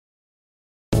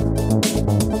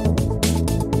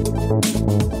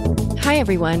Hi,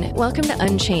 everyone. Welcome to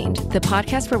Unchained, the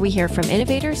podcast where we hear from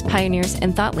innovators, pioneers,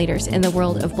 and thought leaders in the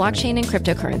world of blockchain and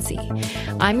cryptocurrency.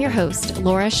 I'm your host,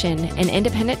 Laura Shin, an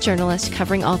independent journalist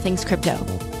covering all things crypto.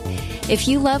 If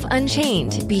you love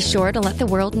Unchained, be sure to let the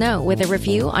world know with a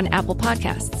review on Apple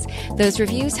Podcasts. Those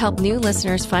reviews help new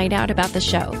listeners find out about the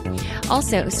show.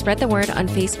 Also, spread the word on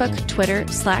Facebook, Twitter,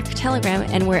 Slack, Telegram,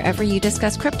 and wherever you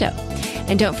discuss crypto.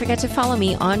 And don't forget to follow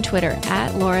me on Twitter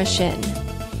at Laura Shin.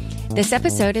 This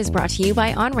episode is brought to you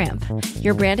by OnRamp.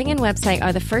 Your branding and website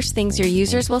are the first things your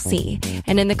users will see.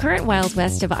 And in the current Wild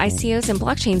West of ICOs and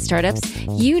blockchain startups,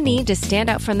 you need to stand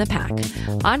out from the pack.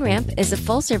 OnRamp is a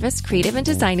full-service creative and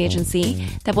design agency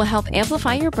that will help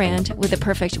amplify your brand with a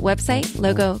perfect website,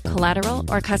 logo, collateral,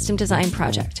 or custom design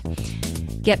project.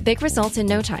 Get big results in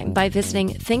no time by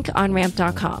visiting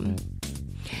thinkonramp.com.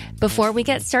 Before we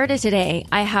get started today,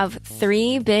 I have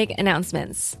 3 big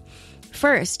announcements.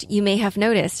 First, you may have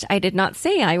noticed I did not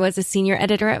say I was a senior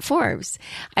editor at Forbes.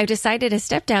 I've decided to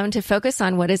step down to focus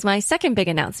on what is my second big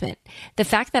announcement, the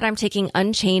fact that I'm taking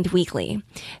Unchained weekly.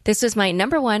 This was my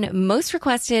number 1 most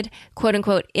requested,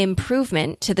 quote-unquote,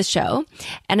 improvement to the show,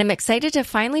 and I'm excited to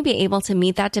finally be able to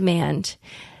meet that demand.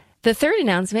 The third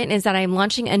announcement is that I'm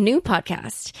launching a new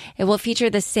podcast. It will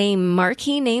feature the same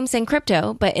marquee names in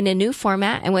crypto, but in a new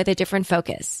format and with a different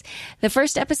focus. The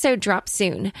first episode drops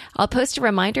soon. I'll post a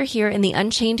reminder here in the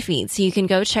Unchained feed so you can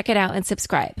go check it out and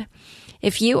subscribe.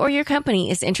 If you or your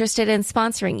company is interested in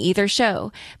sponsoring either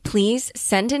show, please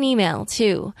send an email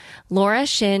to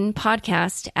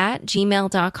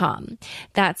laurashinpodcast@gmail.com.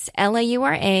 That's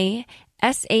LAURASHIN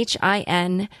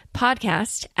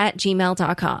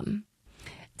podcast@gmail.com.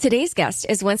 Today's guest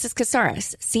is Wences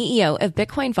Casares, CEO of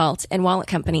Bitcoin Vault and wallet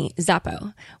company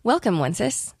Xapo. Welcome,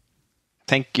 Wences.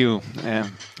 Thank you,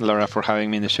 Laura, for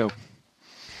having me in the show.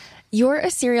 You're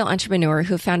a serial entrepreneur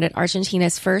who founded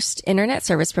Argentina's first internet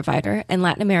service provider and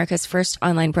Latin America's first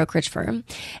online brokerage firm.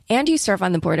 And you serve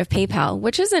on the board of PayPal,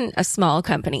 which isn't a small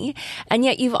company. And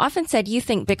yet you've often said you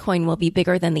think Bitcoin will be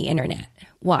bigger than the internet.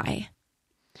 Why?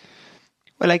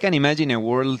 Well, I can imagine a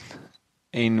world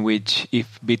in which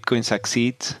if Bitcoin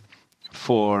succeeds,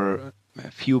 for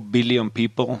a few billion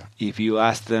people, if you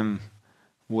ask them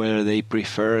whether they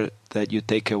prefer that you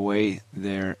take away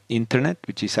their internet,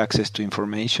 which is access to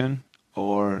information,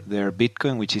 or their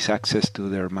Bitcoin, which is access to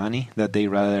their money, that they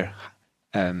rather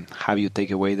have you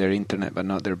take away their internet but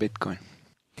not their Bitcoin.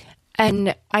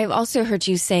 And I've also heard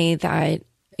you say that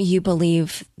you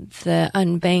believe the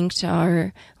unbanked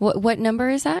are... What number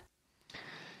is that?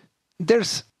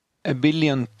 There's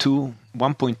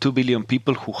 1.2 billion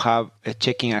people who have a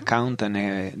checking account and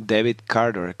a debit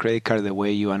card or a credit card the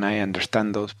way you and I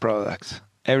understand those products.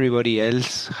 Everybody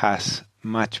else has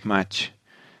much, much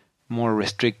more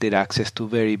restricted access to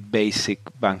very basic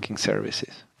banking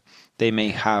services. They may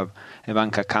have a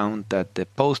bank account at the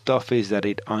post office that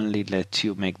it only lets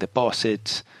you make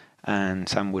deposits and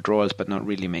some withdrawals, but not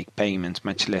really make payments,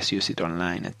 much less use it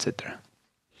online, etc.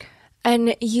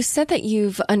 And you said that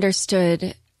you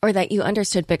understood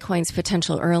Bitcoin's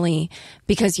potential early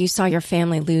because you saw your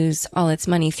family lose all its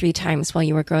money 3 times while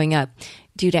you were growing up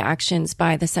due to actions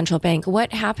by the central bank.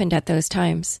 What happened at those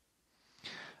times?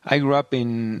 I grew up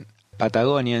in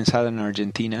Patagonia in southern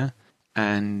Argentina,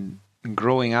 and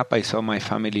growing up I saw my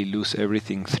family lose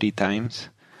everything 3 times.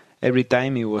 Every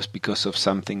time it was because of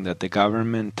something that the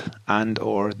government and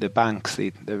or the banks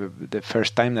did. The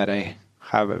first time that I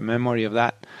have a memory of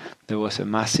that, there was a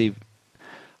massive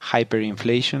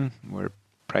hyperinflation where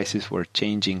prices were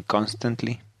changing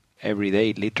constantly, every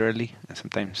day, literally, and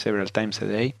sometimes several times a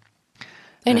day.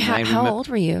 And how old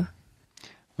were you?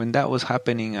 When that was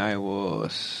happening, I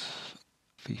was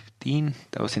 15.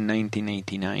 That was in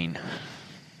 1989.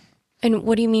 And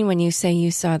what do you mean when you say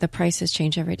you saw the prices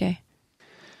change every day?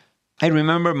 I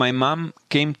remember my mom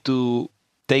came to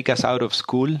take us out of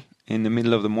school in the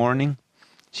middle of the morning.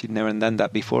 She'd never done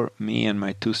that before, me and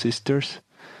my 2 sisters.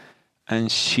 And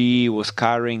she was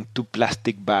carrying 2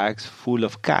 plastic bags full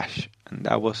of cash. And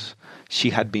she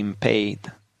had been paid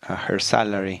her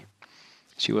salary.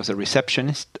 She was a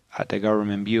receptionist at a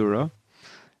government bureau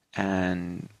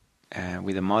and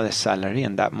with a modest salary.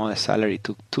 And that modest salary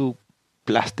took 2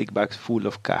 plastic bags full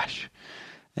of cash.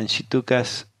 And she took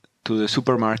us to the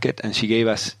supermarket and she gave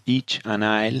us each an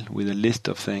aisle with a list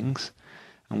of things.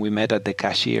 And we met at the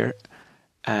cashier.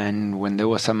 And when there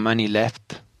was some money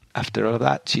left after all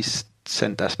that, she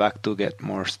sent us back to get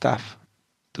more stuff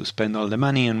to spend all the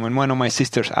money. And when one of my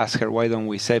sisters asked her, why don't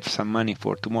we save some money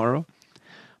for tomorrow?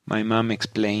 My mom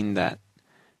explained that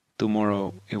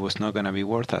tomorrow it was not going to be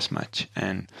worth as much.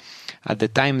 And at the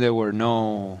time, there were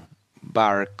no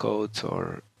barcodes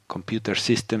or computer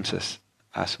systems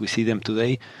as we see them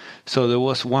today. So there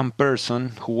was one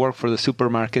person who worked for the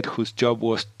supermarket whose job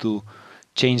was to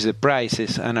change the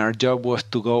prices, and our job was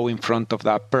to go in front of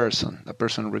that person. The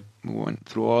person went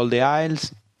through all the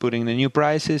aisles, putting the new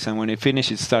prices, and when it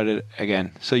finished, it started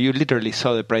again. So you literally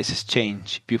saw the prices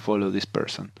change if you follow this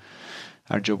person.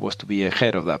 Our job was to be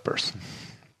ahead of that person.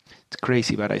 It's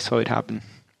crazy, but I saw it happen.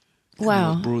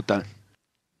 Wow. It was brutal.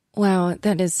 Wow,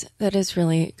 that is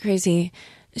really crazy.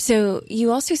 So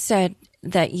you also said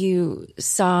that you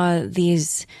saw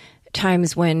these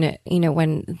times when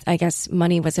I guess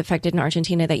money was affected in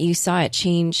Argentina, that you saw it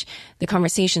change the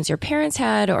conversations your parents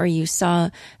had, or you saw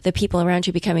the people around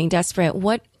you becoming desperate.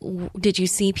 What did you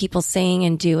see people saying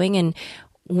and doing, and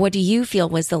what do you feel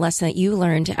was the lesson that you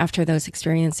learned after those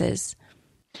experiences?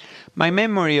 My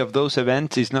memory of those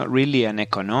events is not really an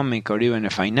economic or even a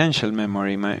financial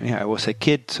memory. I was a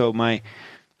kid, so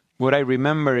what I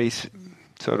remember is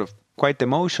sort of quite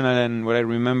emotional, and what I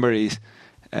remember is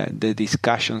the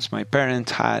discussions my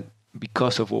parents had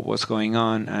because of what was going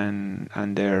on,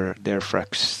 and their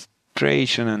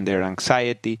frustration and their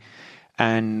anxiety,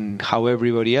 and how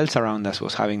everybody else around us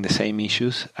was having the same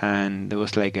issues, and there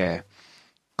was like a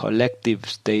collective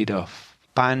state of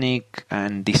panic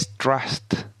and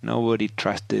distrust. Nobody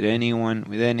trusted anyone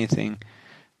with anything.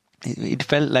 It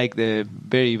felt like the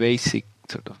very basic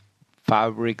sort of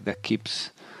fabric that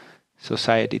keeps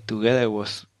society together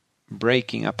was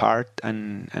breaking apart,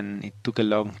 and it took a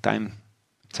long time.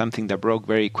 Something that broke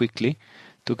very quickly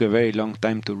took a very long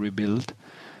time to rebuild.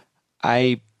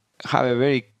 I have a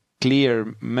very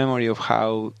clear memory of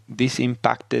how this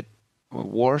impacted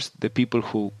worse the people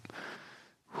who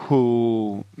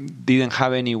didn't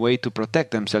have any way to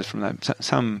protect themselves from that.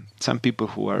 Some people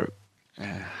who are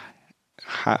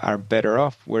better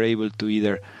off were able to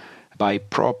either buy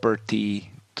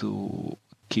property to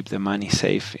keep the money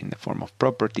safe in the form of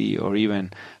property, or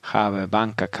even have a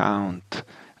bank account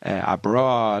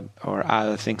abroad or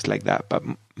other things like that. But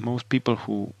most people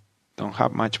who don't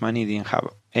have much money didn't have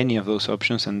any of those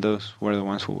options, and those were the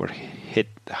ones who were hit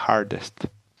the hardest.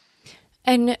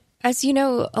 And as you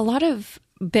know, a lot of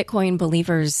Bitcoin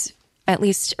believers, at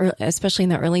least especially in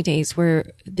the early days, were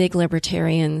big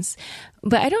libertarians.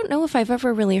 But I don't know if I've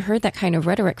ever really heard that kind of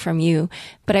rhetoric from you,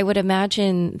 but I would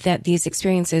imagine that these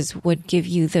experiences would give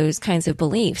you those kinds of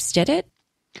beliefs. Did it?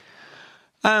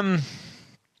 I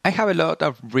have a lot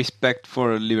of respect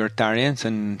for libertarians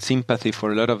and sympathy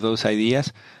for a lot of those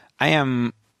ideas. I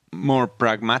am more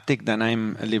pragmatic than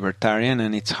I'm a libertarian,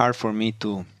 and it's hard for me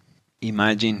to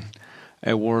imagine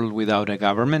a world without a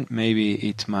government. Maybe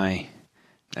it's my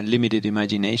limited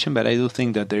imagination, but I do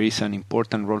think that there is an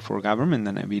important role for government,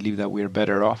 and I believe that we're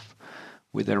better off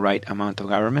with the right amount of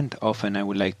government. Often I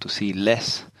would like to see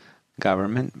less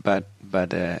government, but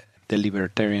the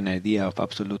libertarian idea of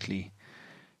absolutely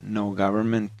no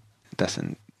government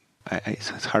doesn't.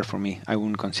 It's hard for me. I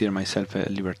wouldn't consider myself a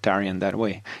libertarian that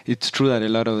way. It's true that a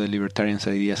lot of the libertarians'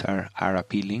 ideas are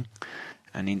appealing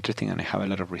and interesting, and I have a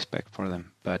lot of respect for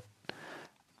them. But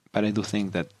I do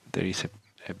think that there is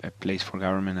a place for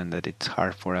government, and that it's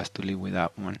hard for us to live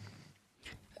without one.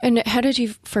 And how did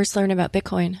you first learn about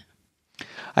Bitcoin?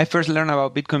 I first learned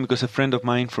about Bitcoin because a friend of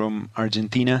mine from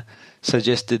Argentina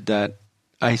suggested that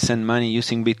I send money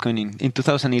using Bitcoin. In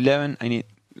 2011, I need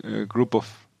a group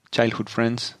of childhood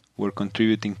friends who were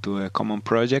contributing to a common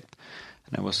project,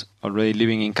 and I was already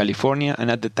living in California,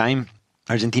 and at the time,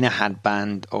 Argentina had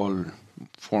banned all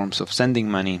forms of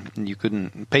sending money.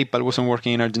 PayPal wasn't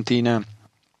working in Argentina,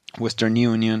 Western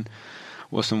Union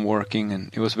wasn't working, and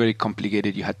it was very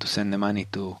complicated. You had to send the money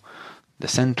to the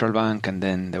central bank, and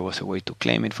then there was a way to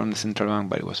claim it from the central bank,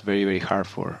 but it was very, very hard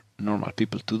for normal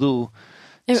people to do.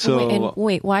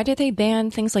 Wait, why did they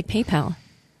ban things like PayPal?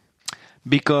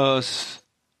 Because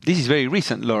this is very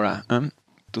recent, Laura.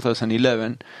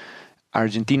 2011,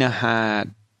 Argentina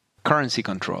had currency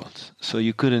controls, so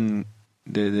you couldn't.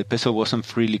 The peso wasn't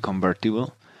freely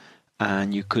convertible,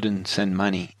 and you couldn't send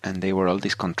money, and there were all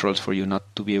these controls for you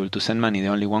not to be able to send money. The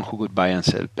only one who could buy and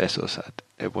sell pesos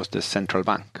it was the central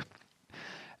bank,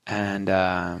 and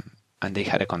they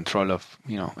had a control of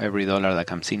every dollar that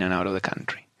comes in and out of the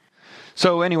country.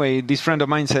 So anyway, this friend of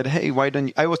mine said, "Hey, why don't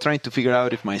you?" I was trying to figure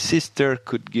out if my sister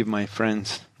could give my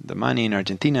friends the money in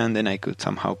Argentina, and then I could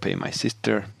somehow pay my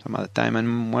sister some other time.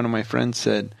 And one of my friends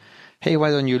said, "Hey,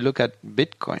 why don't you look at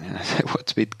Bitcoin?" And I said,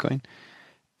 "What's Bitcoin?"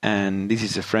 And this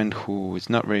is a friend who is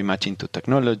not very much into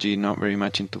technology, not very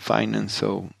much into finance,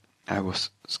 so I was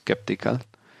skeptical.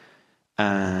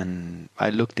 And I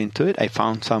looked into it. I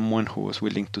found someone who was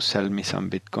willing to sell me some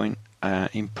Bitcoin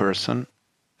in person.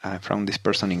 I found this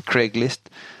person in Craigslist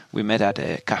We met at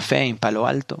a cafe in Palo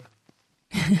Alto.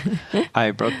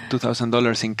 I brought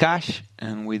 $2,000 in cash,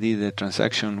 and we did the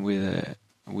transaction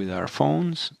with our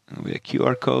phones, with a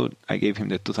QR code. I gave him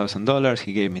the $2,000.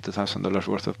 He gave me $2,000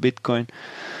 worth of Bitcoin.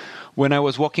 When I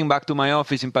was walking back to my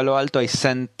office in Palo Alto, I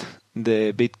sent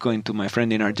the Bitcoin to my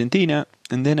friend in Argentina.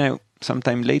 And then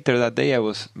sometime later that day, I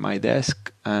was at my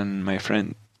desk, and my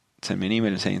friend sent me an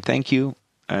email saying, thank you.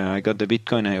 I got the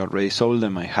Bitcoin. I already sold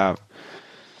them. I have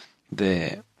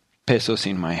the pesos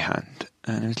in my hand.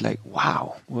 And it's like,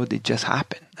 wow, what did just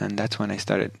happen? And that's when I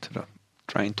started sort of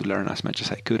trying to learn as much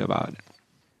as I could about it.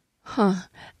 Huh.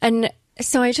 And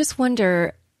so I just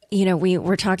wonder, we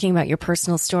were talking about your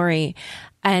personal story,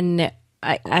 and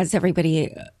as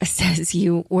everybody says,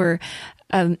 you were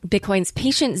Bitcoin's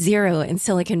patient zero in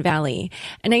Silicon Valley.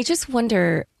 And I just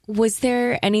wonder, was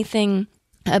there anything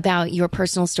about your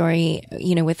personal story,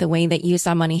 with the way that you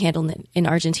saw money handled in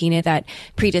Argentina that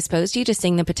predisposed you to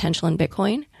seeing the potential in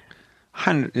Bitcoin?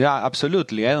 Yeah,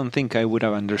 absolutely. I don't think I would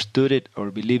have understood it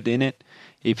or believed in it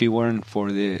if it weren't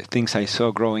for the things I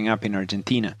saw growing up in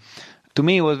Argentina. To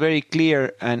me, it was very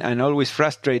clear and always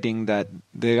frustrating that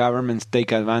the governments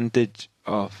take advantage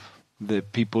of the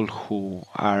people who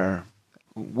are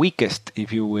weakest,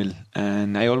 if you will.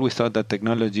 And I always thought that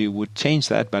technology would change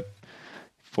that, but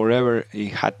forever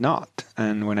it had not.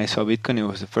 And when I saw Bitcoin, it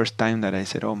was the first time that I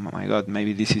said, oh my God,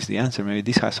 maybe this is the answer. Maybe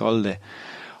this has all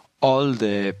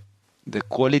the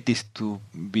qualities to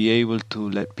be able to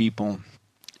let people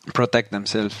protect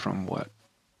themselves from what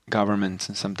governments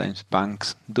and sometimes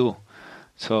banks do.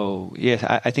 So yes,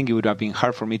 I think it would have been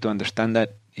hard for me to understand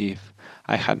that if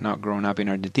I had not grown up in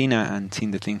Argentina and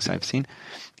seen the things I've seen.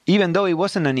 Even though it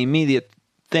wasn't an immediate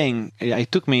thing,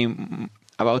 it took me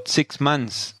about 6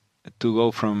 months to go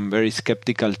from very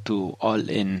skeptical to all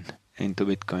in into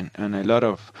Bitcoin, and a lot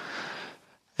of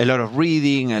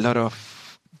reading, a lot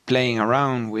of playing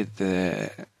around with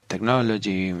the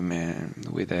technology,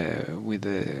 with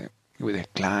the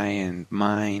client,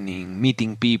 mining,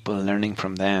 meeting people, learning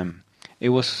from them. It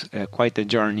was quite a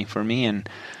journey for me, and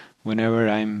whenever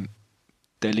I'm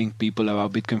telling people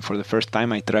about Bitcoin for the first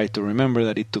time, I try to remember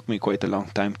that it took me quite a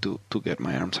long time to get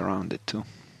my arms around it too.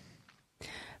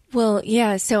 Well,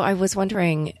 yeah, so I was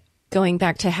wondering, going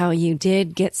back to how you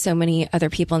did get so many other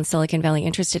people in Silicon Valley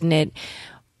interested in it,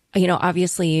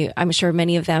 obviously, I'm sure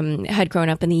many of them had grown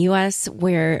up in the U.S.,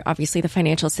 where obviously the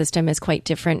financial system is quite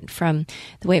different from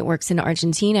the way it works in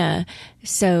Argentina.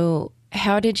 So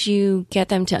how did you get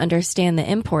them to understand the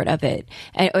import of it?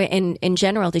 And in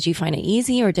general, did you find it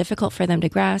easy or difficult for them to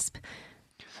grasp?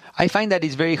 I find that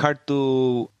it's very hard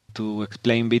to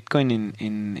explain Bitcoin.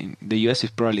 In the U.S.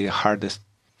 is probably the hardest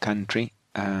country.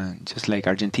 Just like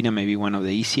Argentina may be one of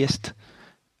the easiest.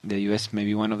 The US may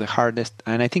be one of the hardest.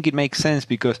 And I think it makes sense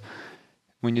because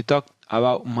when you talk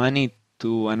about money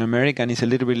to an American, it's a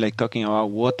little bit like talking about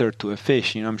water to a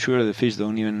fish. I'm sure the fish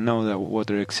don't even know that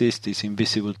water exists. It's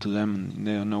invisible to them.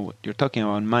 They don't know what you're talking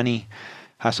about. Money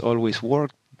has always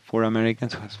worked for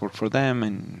Americans, has worked for them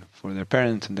and for their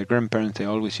parents and their grandparents. They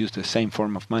always use the same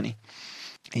form of money.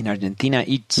 In Argentina,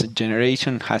 each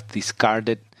generation has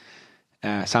discarded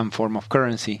some form of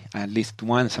currency at least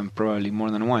once and probably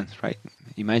more than once, right?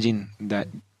 Imagine that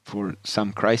for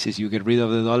some crisis you get rid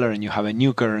of the dollar and you have a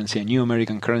new currency, a new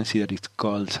American currency that is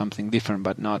called something different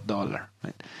but not dollar,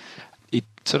 right? It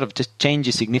sort of just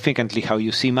changes significantly how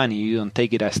you see money. You don't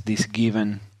take it as this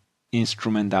given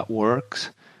instrument that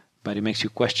works, but it makes you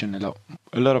question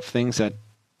a lot of things that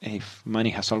if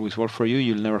money has always worked for you,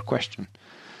 you'll never question.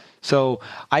 So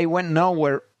I went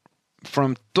nowhere.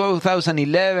 From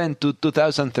 2011 to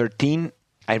 2013,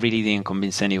 I really didn't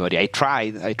convince anybody. I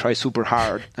tried super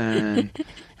hard, and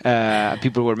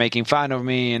people were making fun of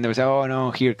me, and they would say, "Oh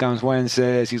no, here comes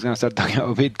Wences. He's going to start talking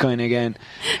about Bitcoin again."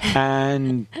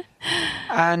 And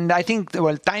I think,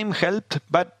 well, time helped,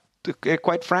 but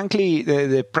quite frankly,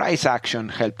 the price action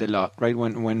helped a lot. Right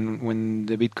when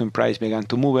the Bitcoin price began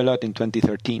to move a lot in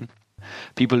 2013,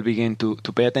 people began to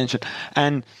pay attention,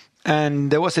 and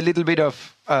there was a little bit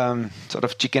of sort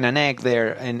of chicken and egg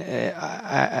there, and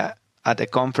at a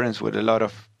conference where a lot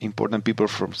of important people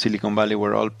from Silicon Valley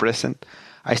were all present,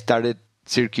 I started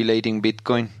circulating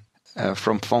Bitcoin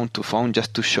from phone to phone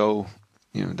just to show,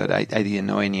 that I didn't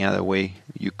know any other way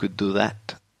you could do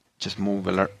that. Just move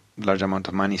a large amount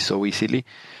of money so easily.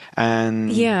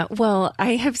 And yeah, well,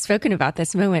 I have spoken about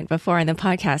this moment before on the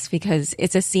podcast because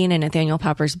it's a scene in Nathaniel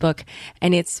Popper's book,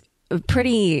 and it's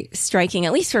pretty striking,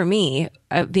 at least for me,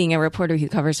 being a reporter who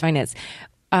covers finance.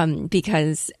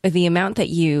 because the amount that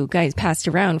you guys passed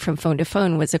around from phone to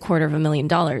phone was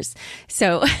 $250,000.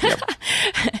 So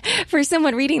for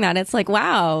someone reading that, it's like,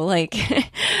 wow, like...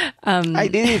 I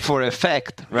did it for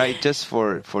effect, right? Just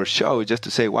for show, just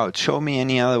to say, wow, show me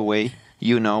any other way,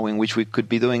 in which we could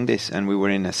be doing this. And we were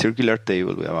in a circular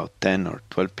table with about 10 or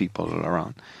 12 people all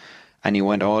around. And he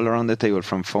went all around the table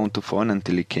from phone to phone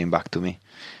until he came back to me.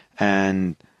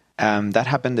 And that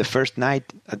happened the first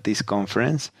night at this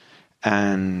conference.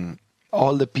 And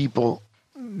all the people,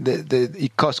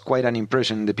 it caused quite an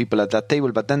impression, the people at that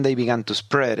table. But then they began to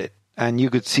spread it. And you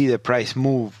could see the price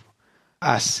move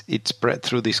as it spread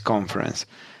through this conference.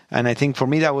 And I think for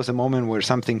me, that was a moment where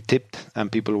something tipped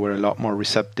and people were a lot more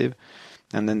receptive.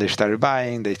 And then they started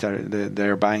buying,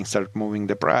 their buying started moving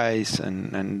the price,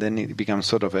 and then it becomes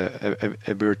sort of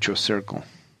a virtuous circle.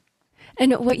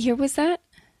 And what year was that?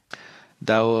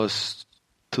 That was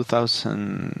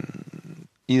 2000,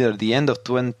 either the end of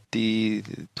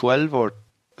 2012 or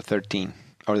 13,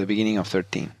 or the beginning of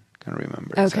 13. Can't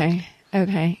remember.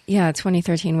 Okay. Yeah,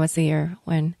 2013 was the year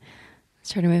when it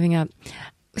started moving up.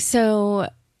 So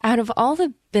out of all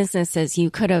the businesses you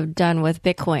could have done with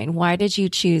Bitcoin, why did you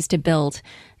choose to build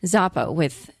Xapo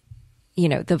with,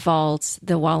 the vault,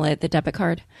 the wallet, the debit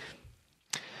card?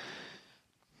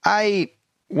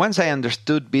 Once I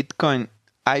understood Bitcoin,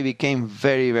 I became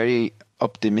very, very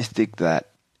optimistic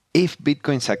that if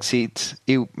Bitcoin succeeds,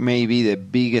 it may be the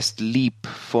biggest leap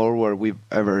forward we've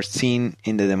ever seen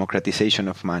in the democratization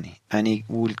of money. And it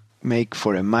will make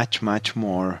for a much, much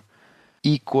more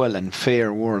equal and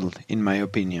fair world, in my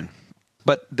opinion.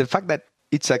 But the fact that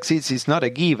it succeeds is not a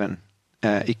given.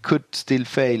 It could still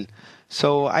fail.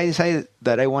 So I decided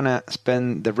that I want to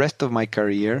spend the rest of my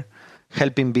career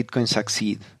helping Bitcoin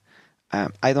succeed.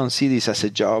 I don't see this as a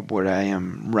job where I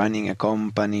am running a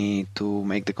company to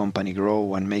make the company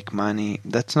grow and make money.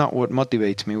 That's not what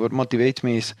motivates me. What motivates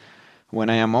me is when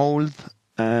I am old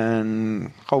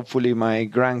and hopefully my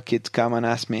grandkids come and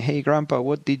ask me, hey, Grandpa,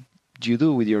 what did you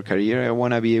do with your career? I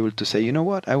want to be able to say, you know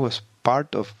what? I was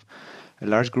part of a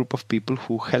large group of people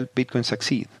who helped Bitcoin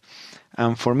succeed.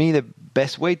 And for me, the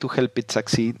best way to help it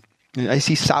succeed, I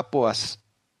see Xapo as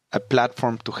a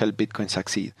platform to help Bitcoin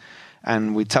succeed.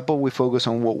 And with Xapo, we focus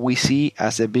on what we see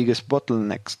as the biggest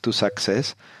bottlenecks to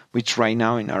success, which right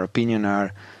now, in our opinion,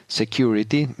 are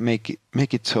security. Make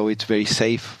it so it's very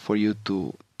safe for you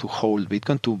to hold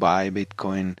Bitcoin, to buy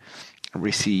Bitcoin,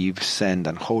 receive, send,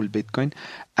 and hold Bitcoin,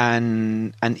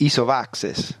 and ease of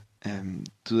access.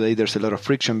 Today, there's a lot of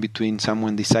friction between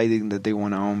someone deciding that they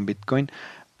want to own Bitcoin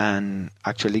and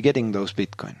actually getting those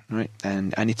Bitcoin, right?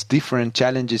 And it's different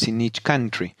challenges in each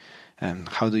country.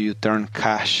 How do you turn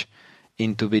cash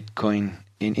into Bitcoin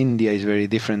in India is very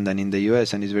different than in the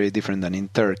US, and is very different than in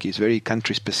Turkey. It's very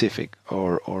country specific,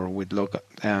 or with local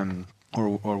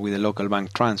or with a local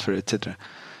bank transfer, etc.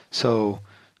 So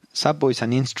Xapo is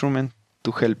an instrument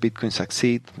to help Bitcoin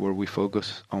succeed, where we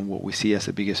focus on what we see as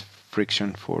the biggest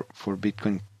friction for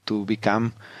Bitcoin to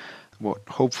become what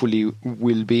hopefully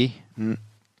will be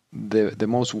the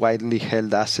most widely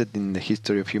held asset in the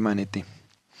history of humanity.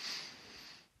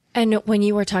 And when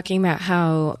you were talking about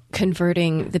how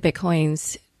converting the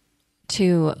Bitcoins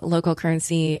to local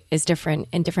currency is different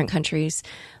in different countries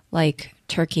like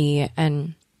Turkey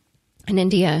and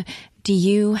India, do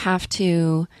you have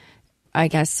to, I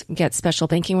guess, get special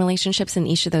banking relationships in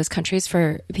each of those countries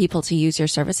for people to use your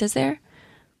services there?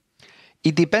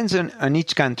 It depends on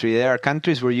each country. There are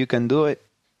countries where you can do it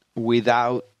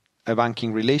without a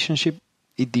banking relationship.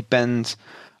 It depends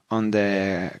on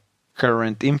the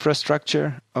current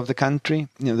infrastructure of the country.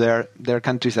 There are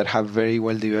countries that have very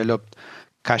well developed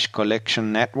cash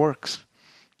collection networks,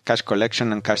 cash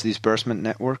collection and cash disbursement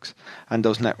networks, and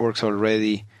those networks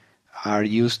already are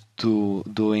used to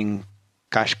doing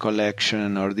cash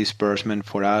collection or disbursement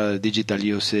for other digital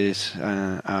uses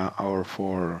or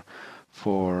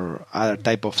for other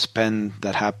type of spend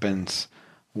that happens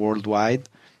worldwide.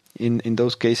 In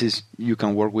those cases, you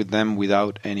can work with them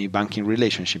without any banking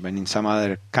relationship. And in some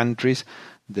other countries,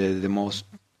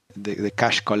 the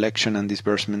cash collection and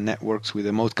disbursement networks with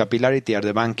the most capillarity are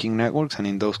the banking networks. And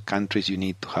in those countries, you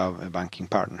need to have a banking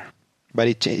partner. But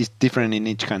it's different in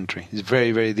each country. It's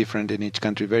very, very different in each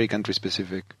country, very country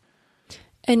specific.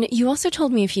 And you also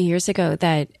told me a few years ago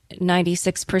that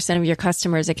 96% of your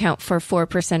customers account for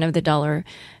 4% of the dollar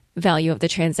value of the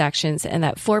transactions, and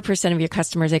that 4% of your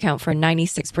customers account for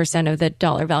 96% of the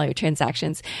dollar value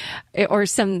transactions, or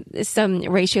some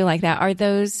ratio like that. Are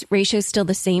those ratios still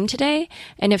the same today?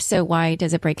 And if so, why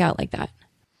does it break out like that?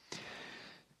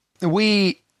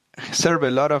 We serve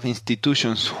a lot of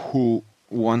institutions who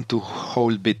want to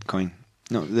hold Bitcoin.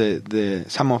 No,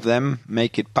 some of them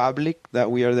make it public that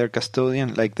we are their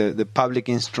custodian, like the public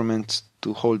instruments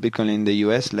to hold Bitcoin in the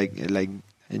US, like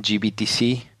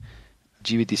GBTC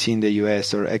in the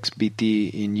US, or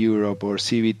XBT in Europe, or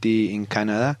CBT in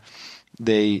Canada.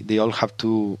 They all have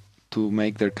to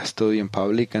make their custodian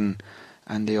public, and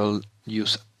they all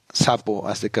use Xapo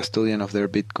as the custodian of their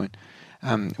Bitcoin.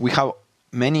 We have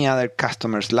many other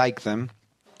customers like them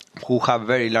who have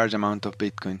very large amount of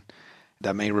Bitcoin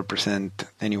that may represent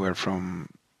anywhere from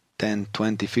 10,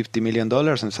 20, $50 million,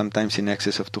 and sometimes in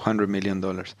excess of $200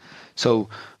 million. So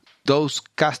those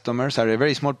customers are a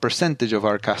very small percentage of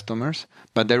our customers,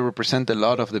 but they represent a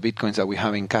lot of the Bitcoins that we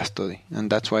have in custody. And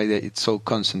that's why it's so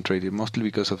concentrated, mostly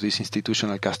because of these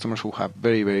institutional customers who have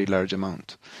very, very large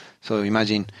amounts. So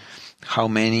imagine how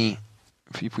many,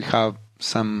 if we have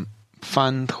some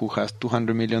fund who has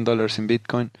 $200 million in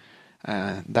Bitcoin,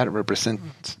 that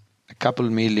represents a couple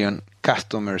million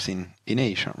customers in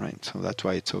Asia, right? So that's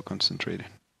why it's so concentrated.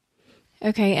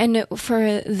 Okay. And for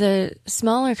the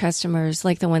smaller customers,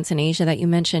 like the ones in Asia that you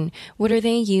mentioned, what are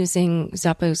they using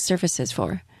Xapo's services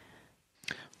for?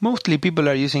 Mostly people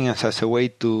are using us as a way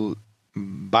to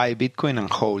buy Bitcoin and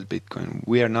hold Bitcoin.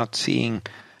 We are not seeing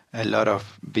a lot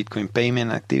of Bitcoin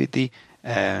payment activity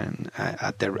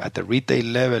at the retail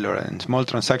level or in small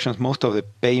transactions. Most of the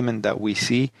payment that we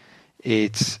see,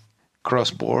 it's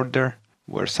cross-border,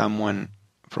 where someone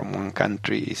from one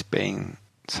country is paying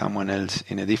someone else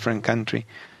in a different country.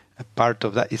 A part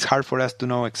of that, it's hard for us to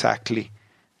know exactly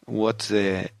what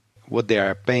they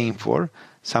are paying for.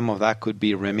 Some of that could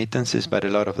be remittances, but a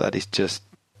lot of that is just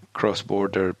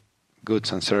cross-border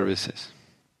goods and services.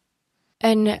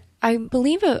 And I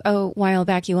believe a while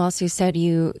back you also said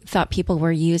you thought people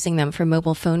were using them for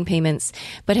mobile phone payments,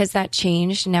 but has that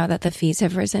changed now that the fees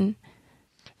have risen?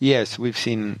 Yes, we've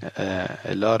seen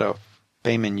a lot of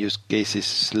payment use cases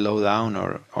slow down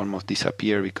or almost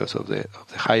disappear because of the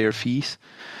higher fees.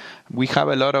 We have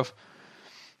a lot of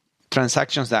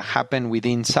transactions that happen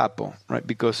within Xapo, right?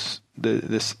 Because the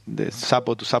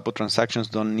Xapo to Xapo transactions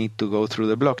don't need to go through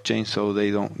the blockchain, so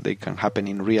they can happen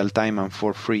in real time and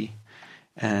for free.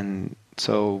 And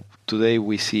so today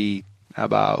we see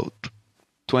about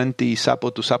 20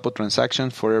 Xapo to Xapo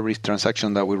transactions for every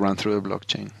transaction that we run through the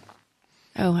blockchain.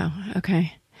 Oh, wow.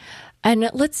 Okay. And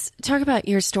let's talk about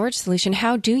your storage solution.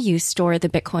 How do you store the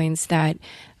Bitcoins that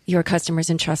your customers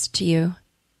entrust to you?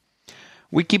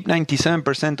 We keep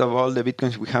 97% of all the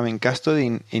Bitcoins we have in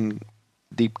custody in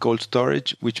deep cold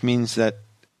storage, which means that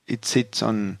it sits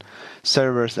on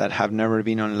servers that have never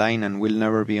been online and will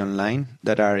never be online,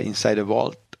 that are inside a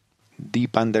vault,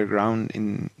 deep underground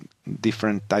in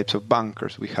different types of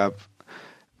bunkers. We have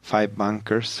 5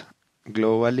 bunkers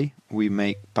globally. We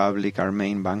make public our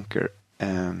main bunker,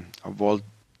 a vault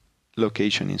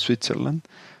location in Switzerland,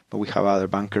 but we have other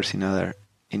bunkers in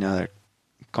other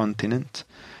continents.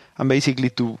 And basically,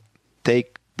 to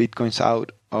take Bitcoins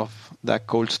out of that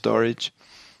cold storage,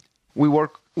 we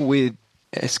work with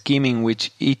a scheme in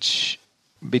which each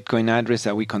Bitcoin address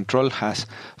that we control has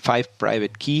 5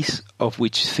 private keys, of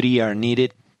which 3 are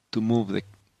needed to move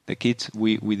the keys.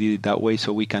 We did it that way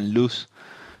so we can lose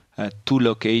 2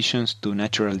 locations to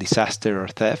natural disaster or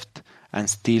theft and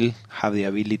still have the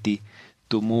ability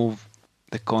to move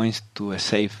the coins to a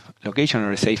safe location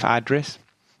or a safe address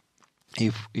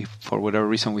if for whatever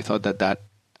reason we thought that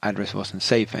address wasn't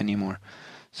safe anymore.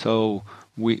 So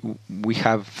we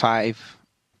have 5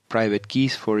 private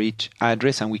keys for each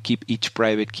address, and we keep each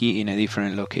private key in a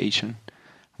different location.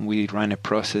 We run a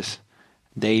process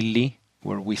daily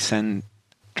where we send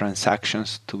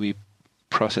transactions to be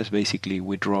processed, basically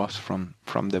withdrawals from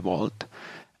the vault,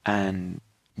 and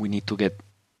we need to get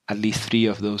at least 3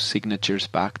 of those signatures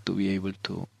back to be able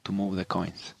to move the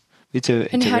coins. It's a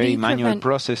very manual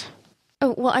process.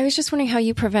 Oh, well, I was just wondering how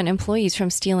you prevent employees from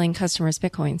stealing customers'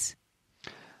 Bitcoins.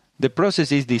 The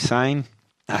process is designed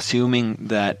assuming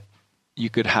that you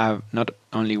could have not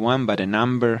only one, but a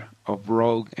number of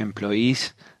rogue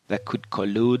employees that could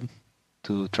collude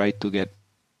to try to get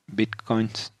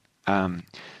Bitcoins.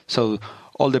 So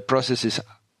all the processes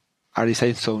are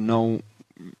designed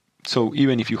so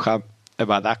even if you have a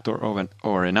bad actor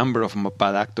or a number of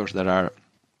bad actors that are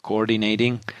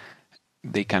coordinating,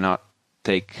 they cannot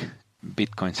take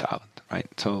Bitcoins out, right?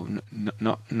 So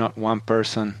not one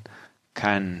person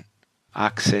can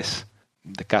access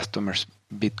the customer's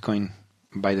Bitcoin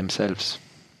by themselves.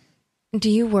 Do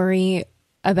you worry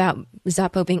about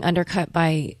Xapo being undercut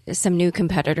by some new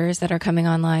competitors that are coming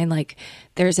online? Like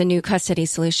there's a new custody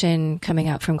solution coming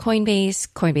out from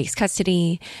Coinbase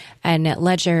Custody, and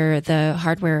Ledger, the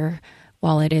hardware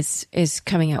wallet is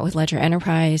coming out with Ledger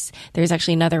Enterprise. There's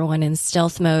actually another one in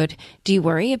stealth mode. Do you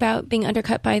worry about being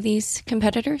undercut by these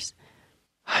competitors?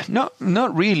 No,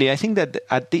 not really. I think that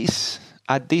at this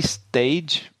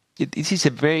stage, this is a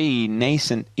very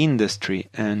nascent industry,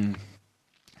 and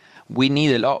we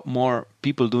need a lot more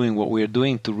people doing what we're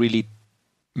doing to really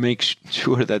make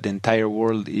sure that the entire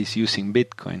world is using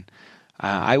Bitcoin.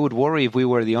 I would worry if we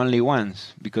were the only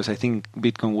ones, because I think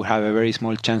Bitcoin would have a very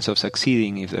small chance of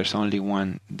succeeding if there's only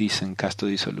one decent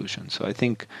custody solution. So I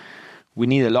think we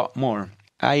need a lot more.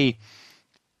 I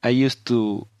used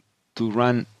to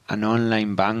run an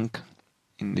online bank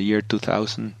in the year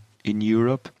 2000 in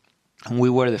Europe, and we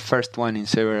were the first one in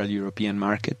several European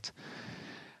markets.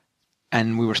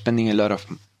 And we were spending a lot of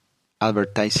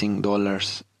advertising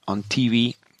dollars on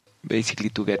TV, basically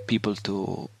to get people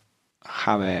to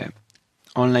have a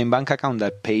online bank account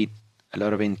that paid a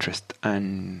lot of interest.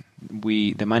 And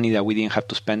the money that we didn't have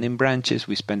to spend in branches,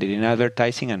 we spent it in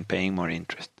advertising and paying more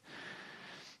interest.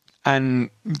 And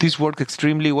this worked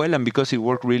extremely well. And because it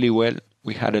worked really well,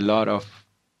 we had a lot of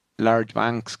large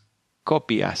banks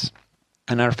copy us.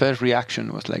 And our first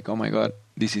reaction was like, oh my God,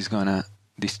 this is going to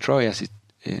destroy us.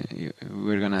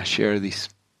 We're going to share this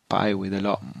pie with a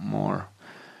lot more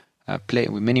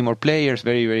with many more players,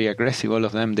 very, very aggressive. All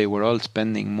of them, they were all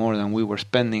spending more than we were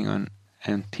spending on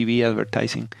TV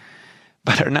advertising.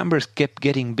 But our numbers kept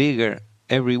getting bigger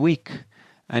every week.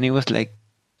 And it was like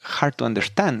hard to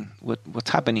understand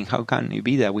what's happening. How can it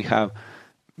be that we have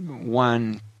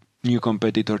one new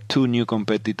competitor, two new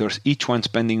competitors, each one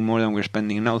spending more than we're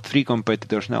spending now, three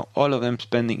competitors now, all of them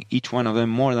spending, each one of them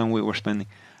more than we were spending.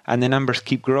 And the numbers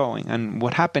keep growing. And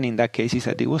what happened in that case is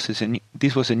that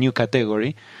this was a new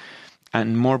category,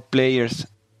 and more players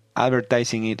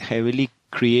advertising it heavily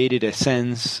created a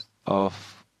sense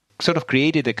of, sort of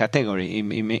created a category.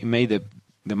 It made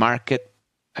the market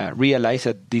realize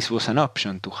that this was an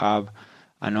option, to have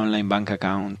an online bank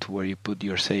account where you put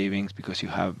your savings because you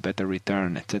have better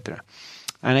return, etc.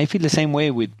 And I feel the same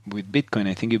way with Bitcoin.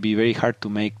 I think it'd be very hard to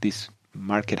make this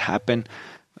market happen.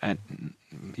 And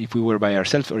if we were by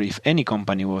ourselves, or if any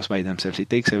company was by themselves, it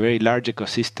takes a very large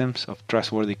ecosystem of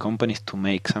trustworthy companies to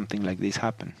make something like this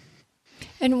happen.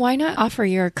 And why not offer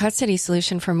your custody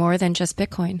solution for more than just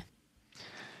Bitcoin?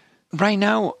 Right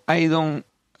now, I don't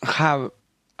have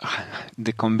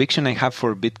the conviction I have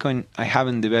for Bitcoin. I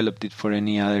haven't developed it for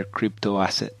any other crypto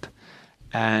asset.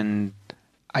 And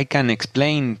I can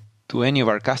explain to any of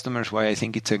our customers why I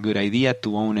think it's a good idea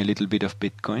to own a little bit of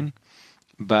Bitcoin.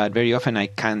 But very often I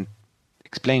can't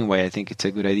explain why I think it's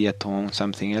a good idea to own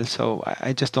something else. So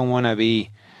I just don't want to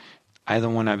be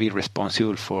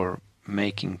responsible for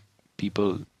making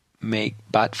people make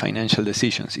bad financial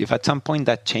decisions. If at some point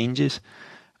that changes,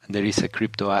 and there is a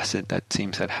crypto asset that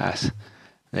seems that has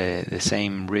the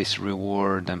same risk,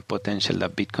 reward, and potential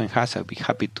that Bitcoin has, I'd be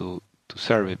happy to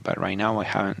serve it. But right now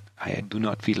I do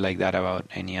not feel like that about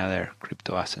any other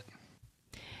crypto asset.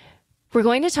 We're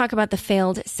going to talk about the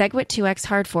failed SegWit2x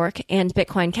hard fork and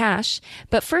Bitcoin Cash,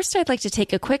 but first I'd like to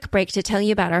take a quick break to tell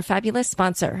you about our fabulous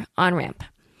sponsor, OnRamp.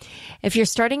 If you're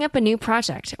starting up a new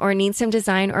project or need some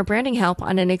design or branding help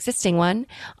on an existing one,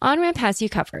 OnRamp has you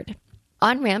covered.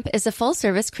 OnRamp is a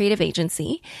full-service creative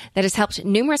agency that has helped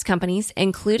numerous companies,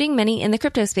 including many in the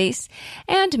crypto space,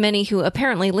 and many who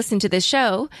apparently listen to this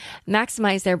show,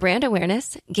 maximize their brand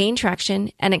awareness, gain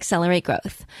traction, and accelerate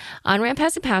growth. OnRamp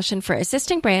has a passion for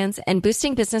assisting brands and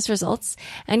boosting business results,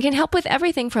 and can help with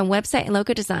everything from website and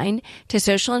logo design to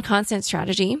social and content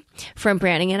strategy, from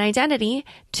branding and identity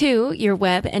to your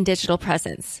web and digital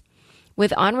presence.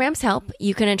 With OnRamp's help,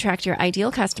 you can attract your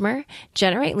ideal customer,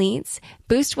 generate leads,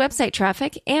 boost website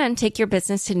traffic, and take your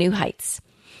business to new heights.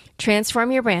 Transform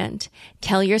your brand,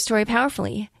 tell your story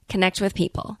powerfully, connect with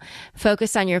people.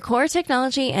 Focus on your core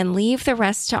technology and leave the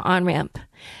rest to OnRamp.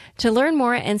 To learn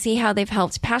more and see how they've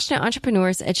helped passionate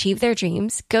entrepreneurs achieve their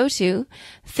dreams, go to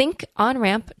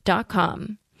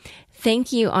thinkonramp.com.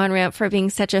 Thank you, OnRamp, for being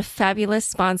such a fabulous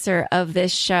sponsor of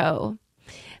this show.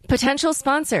 Potential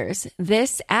sponsors,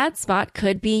 this ad spot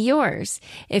could be yours.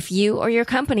 If you or your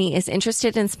company is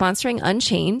interested in sponsoring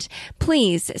Unchained,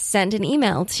 please send an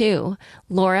email to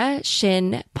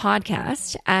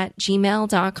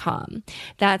laurashinpodcast@gmail.com.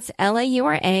 That's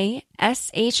LAURASHIN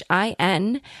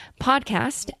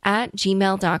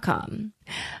podcast@gmail.com.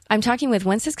 I'm talking with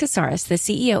Wences Casares, the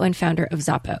CEO and founder of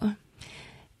Xapo.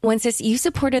 Wences, you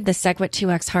supported the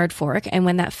SegWit2x hard fork, and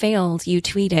when that failed, you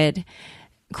tweeted,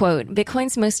 quote,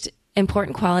 Bitcoin's most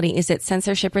Important quality is it's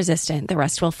censorship resistant. The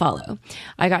rest will follow.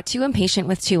 I got too impatient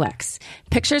with 2x.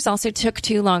 Pictures also took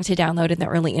too long to download in the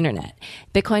early internet.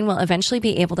 Bitcoin will eventually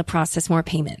be able to process more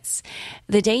payments.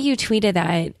 The day you tweeted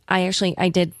that, I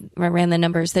ran the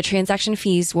numbers. The transaction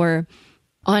fees were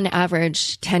on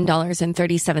average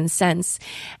 $10.37.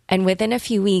 And within a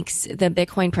few weeks, the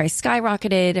Bitcoin price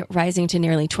skyrocketed, rising to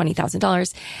nearly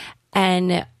 $20,000.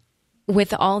 And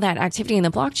with all that activity in the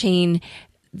blockchain,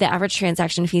 the average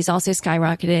transaction fees also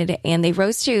skyrocketed, and they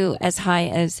rose to as high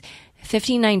as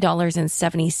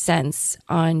 $59.70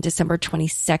 on December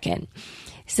 22nd.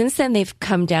 Since then, they've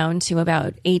come down to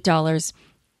about $8.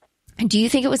 Do you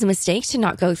think it was a mistake to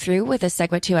not go through with a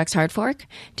SegWit 2x hard fork?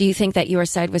 Do you think that your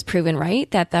side was proven right,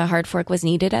 that the hard fork was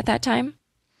needed at that time?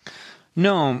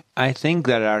 No, I think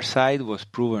that our side was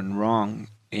proven wrong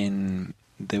in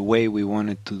the way we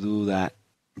wanted to do that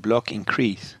block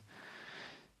increase.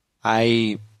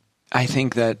 I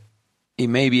think that it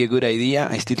may be a good idea.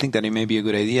 I still think that it may be a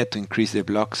good idea to increase the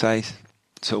block size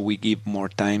so we give more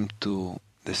time to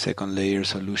the second layer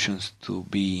solutions to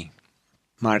be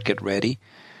market ready.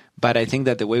 But I think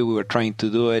that the way we were trying to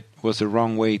do it was the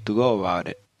wrong way to go about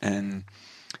it. And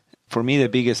for me, the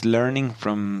biggest learning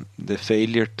from the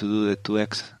failure to do the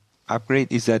 2x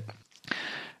upgrade is that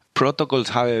protocols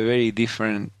have a very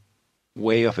different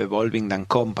way of evolving than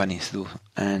companies do.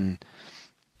 And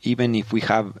even if we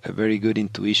have a very good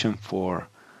intuition for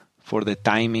the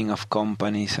timing of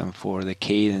companies and for the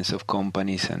cadence of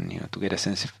companies, and to get a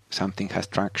sense if something has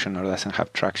traction or doesn't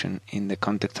have traction in the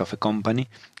context of a company,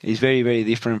 is very, very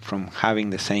different from having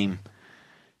the same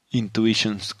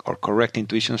intuitions or correct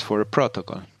intuitions for a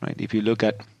protocol, right? If you look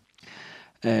at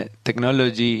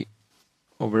technology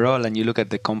overall and you look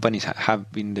at the companies that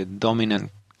have been the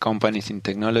dominant companies in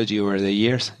technology over the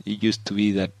years, it used to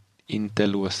be that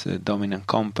Intel was the dominant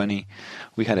company.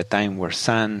 We had a time where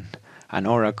Sun and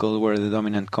Oracle were the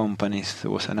dominant companies.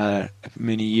 There was another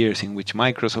many years in which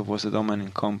Microsoft was the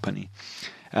dominant company.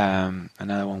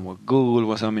 Another one where Google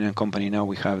was the dominant company. Now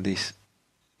we have this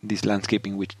landscape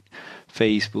in which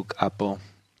Facebook, Apple,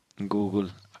 Google,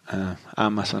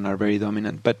 Amazon are very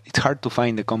dominant. But it's hard to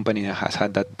find a company that has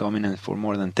had that dominance for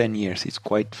more than 10 years. It's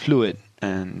quite fluid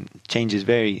and changes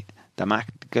very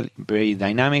dramatically, very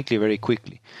dynamically, very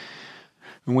quickly.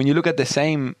 When you look at the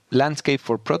same landscape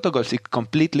for protocols, it's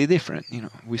completely different.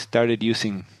 We started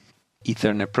using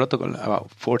Ethernet protocol about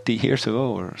 40 years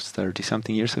ago or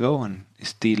 30-something years ago, and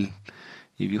still,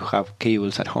 if you have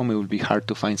cables at home, it will be hard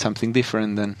to find something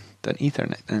different than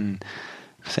Ethernet. And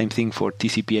same thing for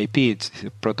TCP/IP. It's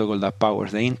a protocol that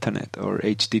powers the internet, or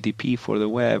HTTP for the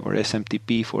web, or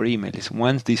SMTP for emails.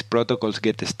 Once these protocols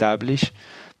get established,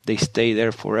 they stay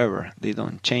there forever. They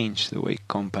don't change the way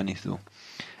companies do.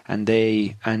 And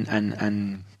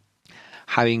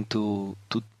having to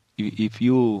if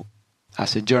you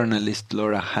as a journalist,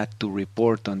 Laura, had to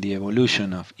report on the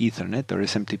evolution of Ethernet or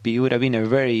SMTP, it would have been a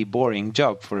very boring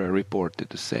job for a reporter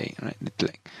to say, right?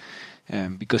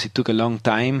 Because it took a long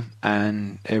time,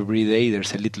 and every day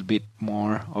there's a little bit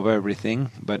more of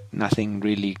everything, but nothing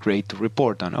really great to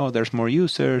report on. Oh, there's more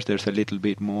users, there's a little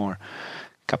bit more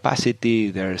capacity,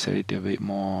 there's a little bit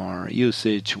more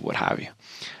usage, what have you.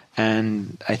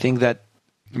 And I think that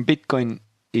Bitcoin,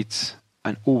 it's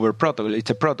an Uber protocol. It's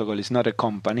a protocol. It's not a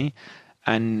company,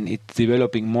 and it's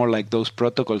developing more like those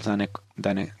protocols than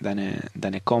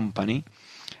a company.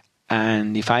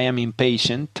 And if I am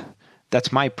impatient,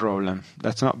 that's my problem.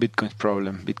 That's not Bitcoin's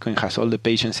problem. Bitcoin has all the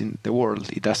patience in the world.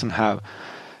 It doesn't have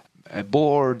a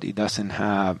board. It doesn't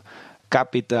have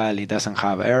capital. It doesn't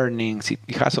have earnings.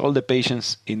 It has all the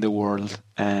patience in the world.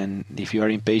 And if you are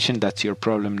impatient, that's your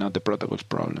problem, not the protocol's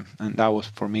problem. And that was,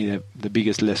 for me, the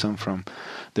biggest lesson from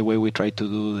the way we try to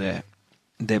do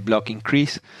the block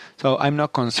increase. So I'm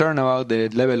not concerned about the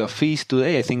level of fees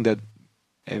today. I think that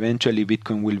eventually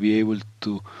Bitcoin will be able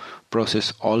to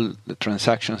process all the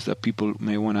transactions that people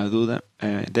may want to do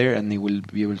there, and they will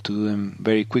be able to do them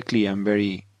very quickly and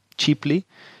very cheaply.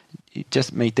 It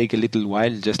just may take a little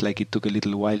while, just like it took a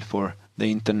little while for the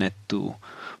internet to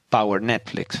power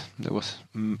Netflix. There was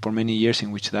for many years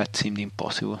in which that seemed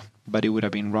impossible, but it would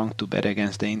have been wrong to bet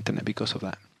against the internet because of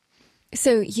that.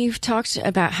 So you've talked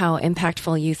about how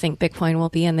impactful you think Bitcoin will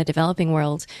be in the developing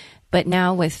world, but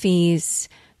now with fees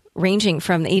ranging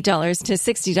from $8 to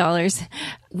 $60,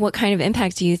 what kind of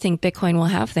impact do you think Bitcoin will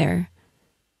have there?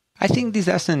 I think this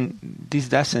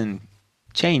doesn't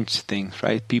change things,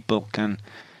 right?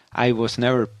 I was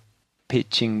never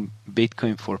pitching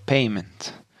Bitcoin for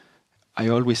payment. I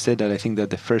always said that I think that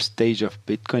the first stage of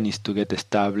Bitcoin is to get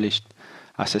established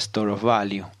as a store of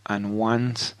value. And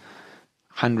once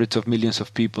hundreds of millions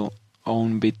of people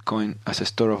own Bitcoin as a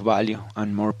store of value,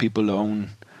 and more people own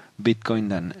Bitcoin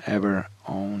than ever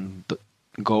own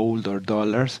gold or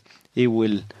dollars, it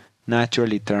will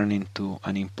naturally turn into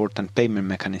an important payment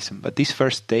mechanism. But this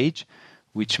first stage,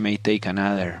 which may take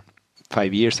another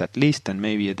 5 years at least, and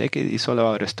maybe a decade, is all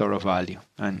about a store of value.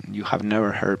 And you have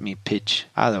never heard me pitch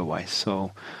otherwise.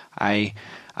 So I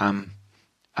am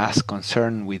as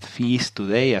concerned with fees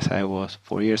today as I was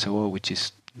 4 years ago, which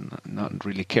is not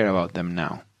really care about them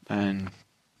now. And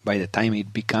by the time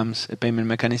it becomes a payment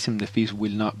mechanism, the fees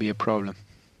will not be a problem.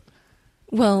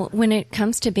 Well, when it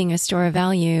comes to being a store of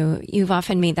value, you've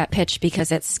often made that pitch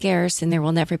because it's scarce and there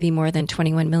will never be more than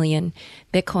 21 million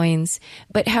Bitcoins.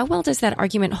 But how well does that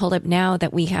argument hold up now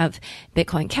that we have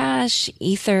Bitcoin Cash,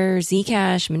 Ether,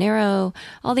 Zcash, Monero,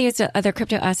 all these other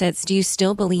crypto assets? Do you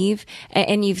still believe,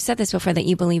 and you've said this before, that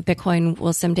you believe Bitcoin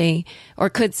will someday or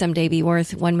could someday be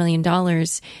worth $1 million.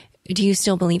 Do you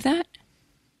still believe that?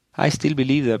 I still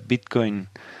believe that Bitcoin,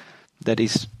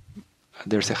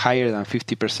 there's a higher than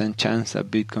 50% chance that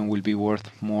Bitcoin will be worth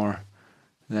more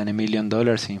than $1 million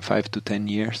in 5 to 10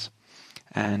 years.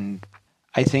 And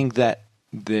I think that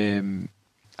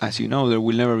as you know, there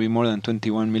will never be more than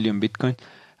 21 million Bitcoin,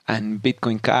 and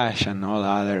Bitcoin Cash and all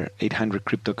other 800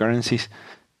 cryptocurrencies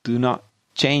do not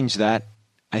change that.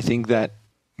 I think that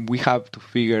we have to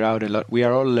figure out a lot. We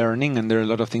are all learning, and there are a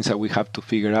lot of things that we have to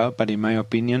figure out. But in my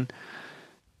opinion,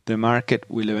 the market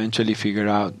will eventually figure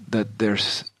out that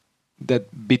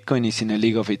Bitcoin is in a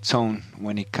league of its own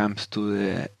when it comes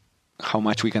to how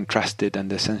much we can trust it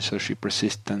and the censorship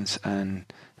resistance and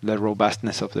the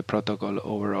robustness of the protocol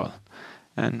overall.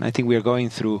 And I think we are going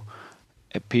through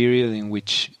a period in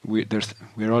which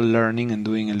we're all learning and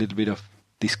doing a little bit of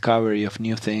discovery of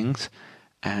new things.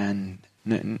 And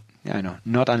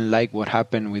not unlike what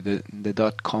happened with the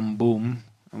dot-com boom,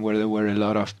 where there were a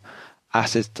lot of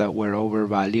assets that were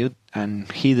overvalued, and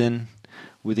hidden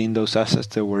within those assets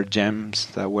there were gems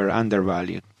that were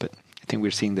undervalued. But I think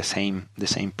we're seeing the same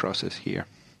process here.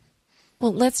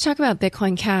 Well, let's talk about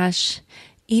Bitcoin Cash.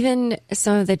 Even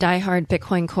some of the diehard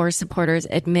Bitcoin Core supporters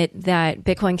admit that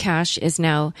Bitcoin Cash is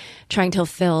now trying to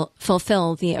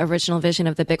fulfill the original vision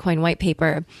of the Bitcoin white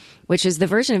paper, which is the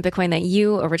version of Bitcoin that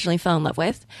you originally fell in love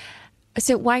with.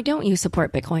 So why don't you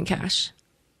support Bitcoin Cash?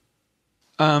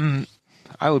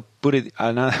 I would put it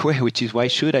another way, which is, why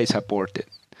should I support it?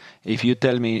 If you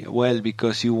tell me, well,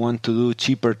 because you want to do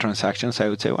cheaper transactions, I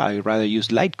would say, well, I'd rather use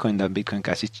Litecoin than Bitcoin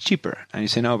Cash. It's cheaper. And you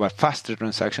say, no, but faster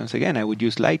transactions, again, I would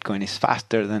use Litecoin. It's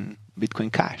faster than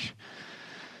Bitcoin Cash.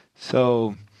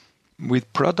 So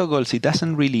with protocols, it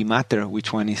doesn't really matter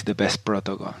which one is the best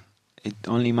protocol. It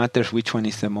only matters which one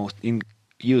is the most in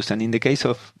use. And in the case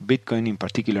of Bitcoin in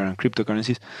particular and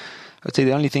cryptocurrencies, I'd say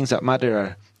the only things that matter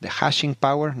are the hashing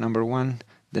power, number one,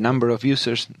 the number of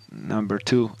users, number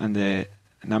two, and the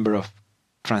number of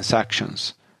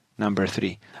transactions, number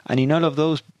three. And in all of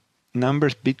those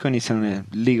numbers, Bitcoin is in a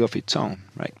league of its own,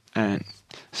 right? And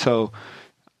so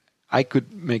I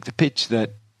could make the pitch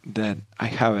that I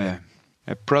have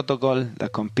a protocol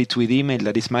that competes with email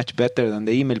that is much better than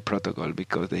the email protocol,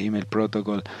 because the email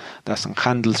protocol doesn't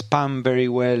handle spam very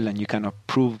well, and you cannot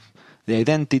prove the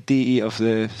identity of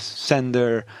the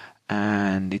sender,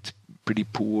 and it's pretty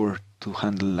poor to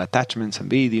handle attachments and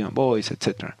video and voice,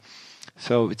 etc.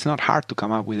 So it's not hard to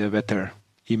come up with a better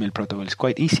email protocol. It's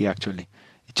quite easy, actually.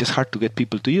 It's just hard to get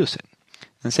people to use it.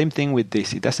 And same thing with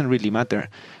this. It doesn't really matter.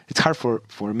 It's hard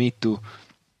for me to...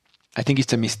 I think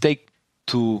it's a mistake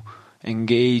to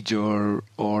engage or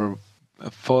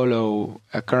follow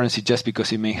a currency just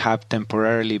because it may have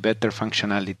temporarily better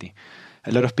functionality.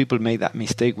 A lot of people make that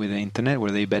mistake with the internet, where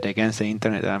they bet against the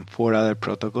internet and for other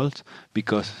protocols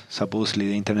because supposedly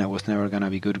the internet was never going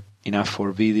to be good enough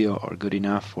for video or good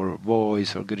enough for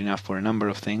voice or good enough for a number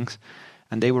of things.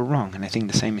 And they were wrong. And I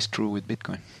think the same is true with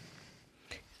Bitcoin.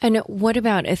 And what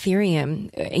about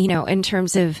Ethereum? You know, in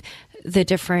terms of the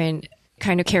different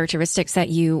kind of characteristics that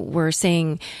you were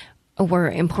saying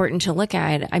were important to look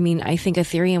at. I mean, I think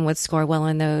Ethereum would score well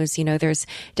on those. You know, there's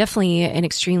definitely an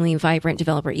extremely vibrant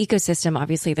developer ecosystem.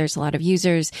 Obviously, there's a lot of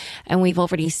users, and we've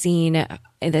already seen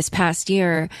this past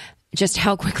year just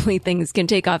how quickly things can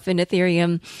take off in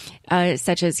Ethereum,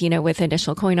 such as, you know, with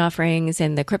initial coin offerings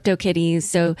and the crypto kitties.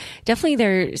 So definitely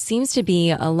there seems to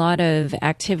be a lot of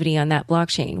activity on that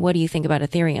blockchain. What do you think about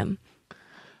Ethereum?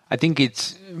 I think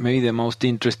it's maybe the most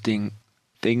interesting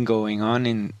thing going on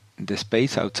in the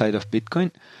space outside of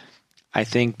Bitcoin. I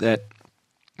think that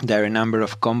there are a number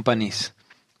of companies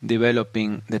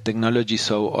developing the technology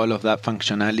so all of that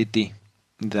functionality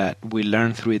that we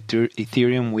learn through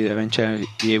Ethereum will eventually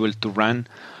be able to run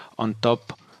on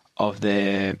top of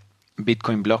the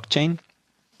Bitcoin blockchain.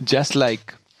 just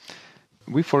like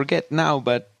we forget now,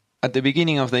 but at the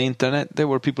beginning of the internet, there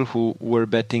were people who were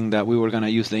betting that we were going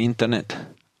to use the internet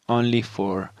only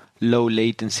for low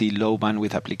latency, low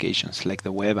bandwidth applications like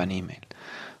the web and email.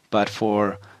 But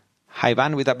for high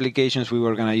bandwidth applications, we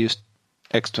were going to use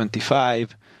X25.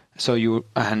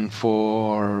 And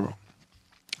for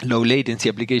low latency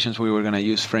applications, we were going to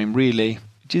use frame relay,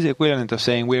 which is equivalent of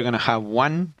saying we're going to have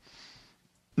one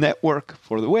network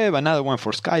for the web, another one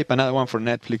for Skype, another one for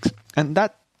Netflix. And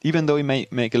that, even though it may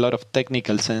make a lot of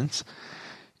technical sense,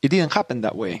 it didn't happen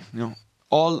that way.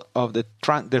 All of the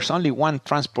there's only one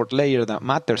transport layer that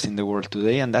matters in the world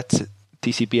today, and that's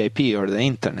TCP/IP or the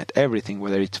internet. Everything,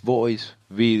 whether it's voice,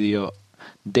 video,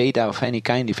 data of any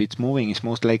kind, if it's moving, it's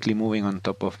most likely moving on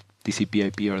top of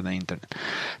TCP/IP or the internet.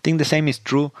 I think the same is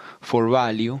true for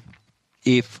value.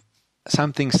 If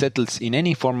something settles in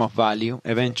any form of value,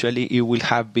 eventually it will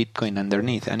have Bitcoin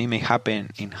underneath, and it may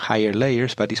happen in higher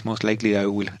layers, but it's most likely that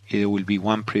it will be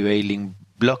one prevailing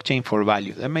blockchain for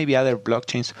value. There may be other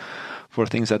blockchains for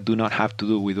things that do not have to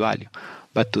do with value,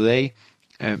 but today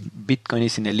Bitcoin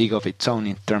is in a league of its own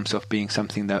in terms of being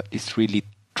something that is really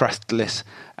trustless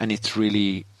and it's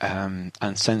really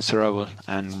uncensorable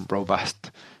and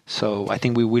robust. So I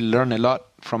think we will learn a lot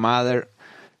from other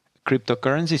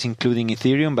cryptocurrencies, including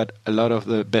Ethereum, but a lot of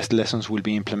the best lessons will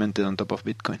be implemented on top of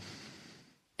Bitcoin.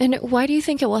 And why do you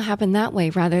think it will happen that way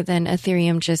rather than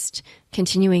Ethereum just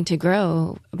continuing to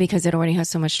grow because it already has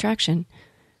so much traction?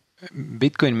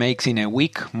 Bitcoin makes in a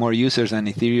week more users than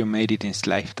Ethereum made it in its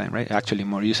lifetime, right? Actually,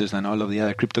 more users than all of the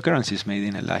other cryptocurrencies made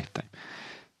in a lifetime.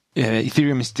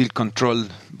 Ethereum is still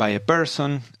controlled by a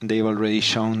person. They've already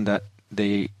shown that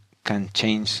they can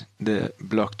change the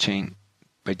blockchain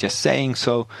by just saying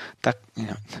so.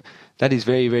 That is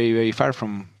very, very, very far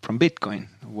from Bitcoin,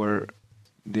 where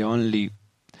the only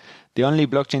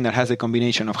blockchain that has a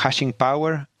combination of hashing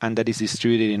power and that is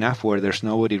distributed enough where there's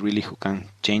nobody really who can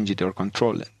change it or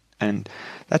control it. And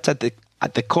that's at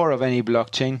the core of any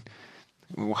blockchain.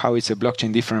 How is a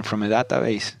blockchain different from a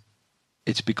database?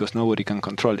 It's because nobody can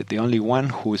control it. The only one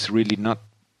who is really not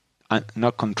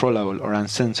controllable or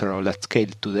uncensorable at scale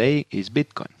today is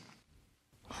Bitcoin.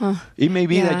 Huh. It may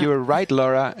be that you're right,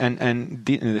 Laura, and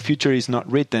the future is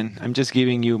not written. I'm just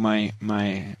giving you my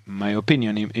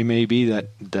opinion. It may be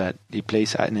that it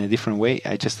plays out in a different way.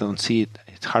 I just don't see it.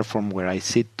 It's hard from where I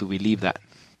sit to believe that.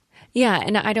 Yeah,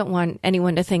 and I don't want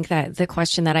anyone to think that the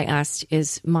question that I asked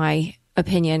is my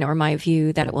opinion or my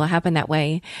view that it will happen that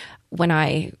way. When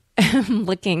I am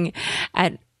looking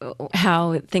at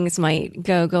how things might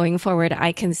go going forward,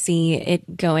 I can see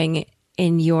it going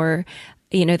in your,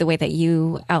 the way that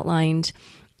you outlined.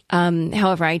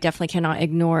 However, I definitely cannot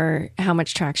ignore how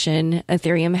much traction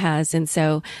Ethereum has. And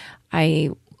so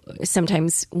I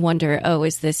sometimes wonder,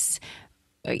 is this,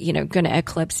 going to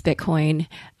eclipse Bitcoin?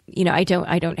 I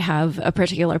don't have a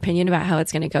particular opinion about how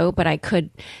it's going to go, but I could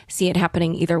see it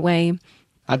happening either way.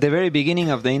 At the very beginning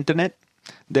of the internet,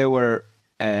 there were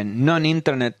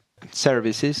non-internet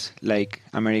services like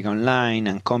America Online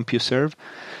and CompuServe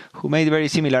who made very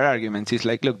similar arguments. It's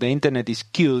like, look, the internet is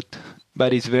cute,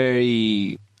 but it's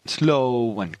very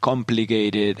slow and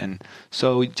complicated, and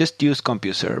so just use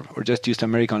CompuServe or just use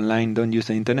America Online, don't use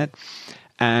the internet.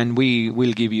 And we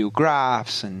will give you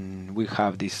graphs, and we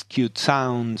have these cute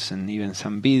sounds, and even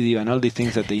some video, and all the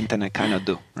things that the internet cannot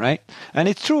do, right? And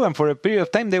it's true. And for a period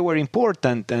of time, they were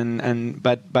important.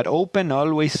 But open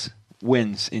always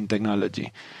wins in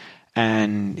technology,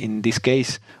 and in this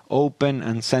case, open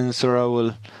and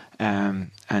censorable,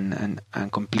 and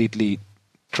completely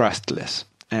trustless.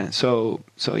 And so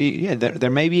yeah,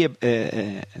 there may be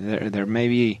there may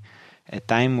be a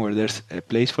time where there's a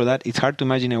place for that. It's hard to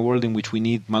imagine a world in which we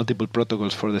need multiple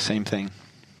protocols for the same thing.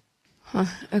 Huh,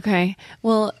 okay.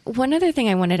 Well, one other thing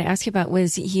I wanted to ask you about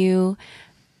was you,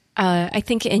 I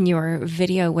think in your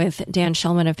video with Dan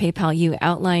Schulman of PayPal, you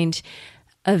outlined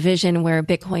a vision where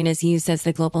Bitcoin is used as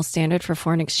the global standard for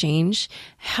foreign exchange.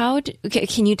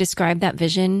 Can you describe that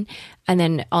vision and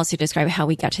then also describe how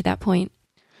we got to that point?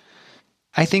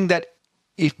 I think that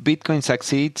if Bitcoin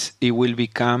succeeds, it will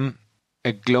become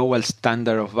a global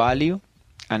standard of value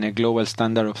and a global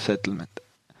standard of settlement.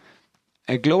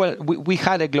 We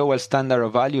had a global standard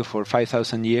of value for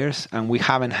 5,000 years, and we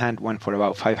haven't had one for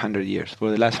about 500 years.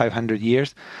 For the last 500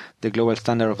 years, the global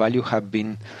standard of value have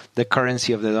been the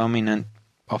currency of the dominant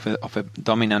of a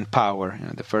dominant power.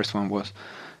 The first one was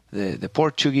the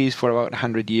Portuguese for about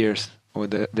 100 years, or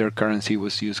their currency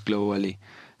was used globally.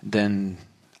 Then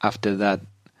after that,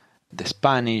 the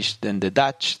Spanish, then the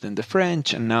Dutch, then the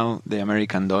French, and now the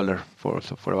American dollar for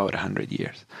about 100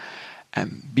 years.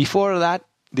 And before that,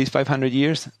 these 500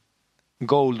 years,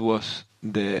 gold was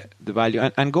the value.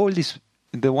 And gold is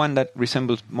the one that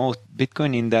resembles most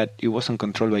Bitcoin in that it wasn't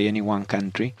controlled by any one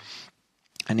country,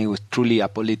 and it was truly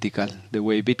apolitical, the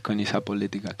way Bitcoin is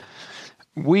apolitical.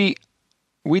 We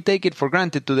take it for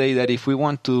granted today that if we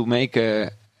want to make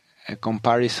a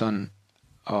comparison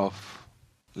of,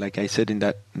 like I said in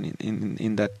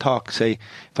that talk, say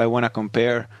if I want to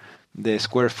compare the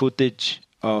square footage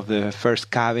of the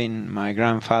first cabin my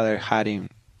grandfather had in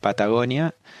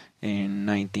Patagonia in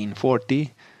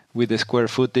 1940 with the square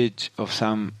footage of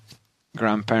some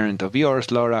grandparent of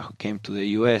yours, Laura, who came to the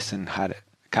US and had a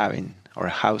cabin or a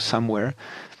house somewhere,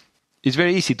 it's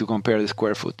very easy to compare the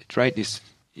square footage, right?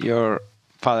 Your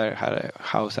father had a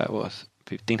house that was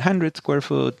 1,500 square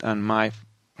foot, and my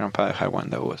grandfather had one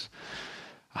that was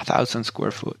 1,000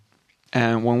 square foot.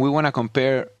 And when we want to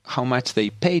compare how much they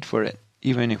paid for it,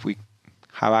 even if we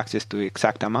have access to the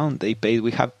exact amount they paid,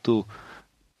 we have to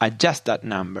adjust that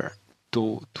number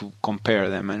to compare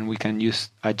them, and we can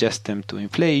adjust them to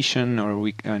inflation, or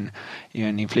we can,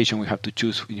 in inflation we have to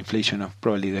choose inflation of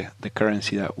probably the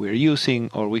currency that we're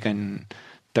using, or we can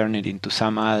turn it into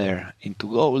into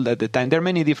gold at the time. There are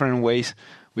many different ways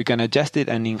we can adjust it,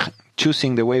 and in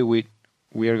choosing the way we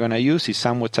are going to use is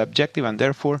somewhat subjective, and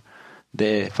therefore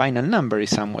the final number is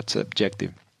somewhat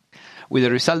subjective, with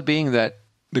the result being that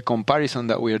the comparison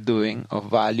that we are doing of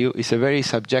value is a very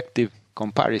subjective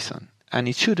comparison. And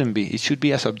it shouldn't be. It should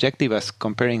be as objective as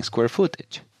comparing square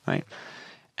footage, right?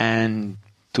 And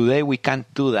today we can't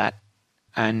do that.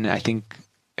 And I think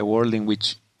a world in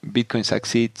which Bitcoin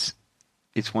succeeds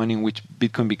is one in which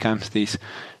Bitcoin becomes this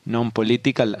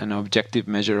non-political and objective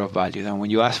measure of value. And when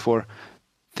you ask for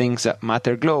things that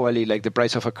matter globally, like the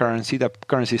price of a currency, the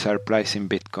currencies are priced in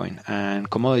Bitcoin, and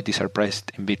commodities are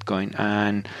priced in Bitcoin,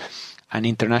 and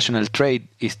international trade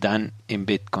is done in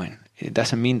Bitcoin. It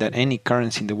doesn't mean that any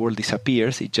currency in the world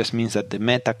disappears. It just means that the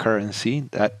meta currency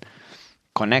that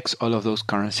connects all of those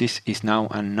currencies is now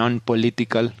a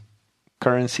non-political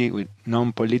currency with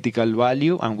non-political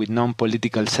value and with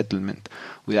non-political settlement.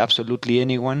 With absolutely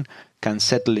anyone can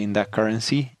settle in that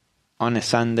currency on a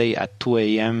Sunday at 2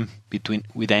 a.m.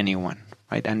 with anyone,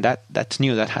 right? And that's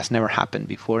new. That has never happened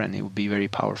before, and it would be very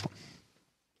powerful.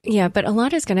 Yeah, but a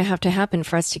lot is going to have to happen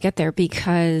for us to get there,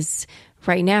 because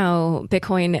right now,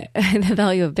 Bitcoin, the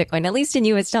value of Bitcoin, at least in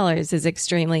US dollars, is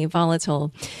extremely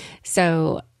volatile.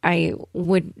 So I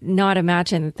would not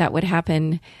imagine that would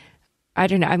happen. I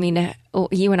don't know. I mean,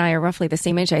 you and I are roughly the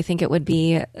same age. I think it would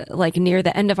be like near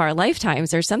the end of our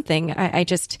lifetimes or something.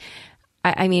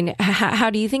 I mean, how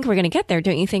do you think we're going to get there?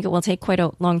 Don't you think it will take quite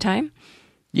a long time?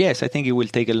 Yes, I think it will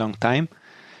take a long time.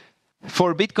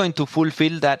 For Bitcoin to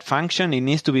fulfill that function, it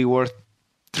needs to be worth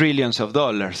trillions of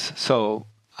dollars. So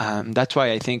that's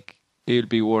why I think it will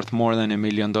be worth more than $1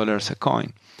 million a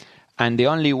coin. And the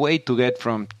only way to get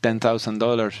from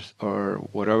 $10,000 or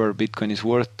whatever Bitcoin is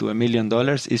worth to $1 million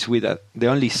is the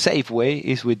only safe way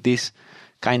is with this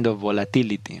kind of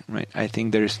volatility, right? I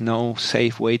think there is no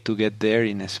safe way to get there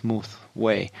in a smooth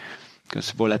way,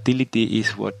 because volatility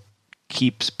is what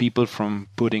keeps people from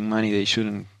putting money they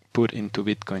shouldn't put into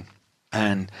Bitcoin.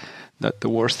 And that the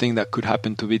worst thing that could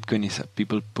happen to Bitcoin is that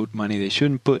people put money they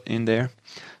shouldn't put in there.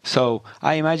 So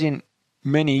I imagine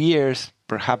many years,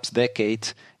 perhaps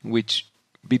decades, in which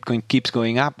Bitcoin keeps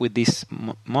going up with this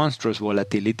monstrous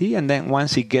volatility, and then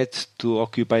once it gets to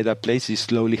occupy that place, it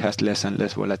slowly has less and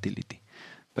less volatility.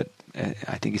 But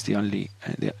I think it's the only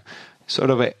sort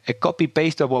of a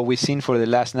copy-paste of what we've seen for the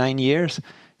last 9 years.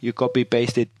 You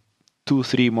copy-paste it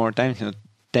 2-3 more times,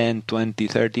 10, 20,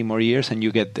 30 more years, and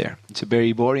you get there. It's a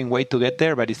very boring way to get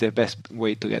there, but it's the best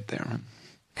way to get there.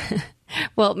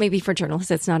 Well, maybe for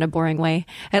journalists, it's not a boring way,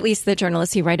 at least the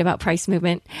journalists who write about price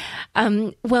movement.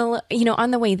 Well,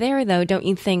 on the way there, though, don't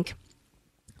you think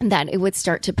that it would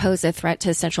start to pose a threat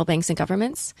to central banks and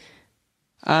governments?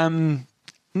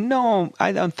 No,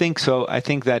 I don't think so. I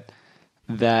think that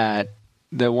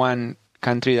the one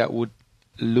country that would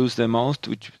lose the most,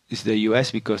 which is the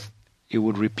US, because it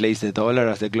would replace the dollar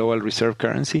as the global reserve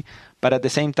currency. But at the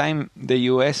same time, the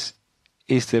US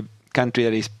is the country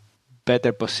that is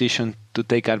better positioned to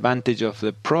take advantage of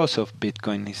the pros of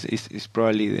Bitcoin. Is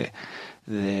probably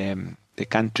the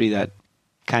country that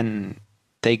can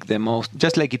take the most,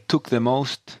 just like it took the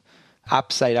most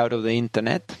upside out of the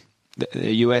internet.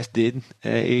 The US did.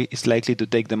 It's likely to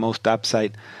take the most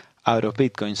upside out of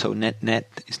Bitcoin. So net,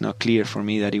 it's not clear for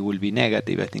me that it will be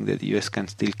negative. I think that the US can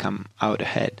still come out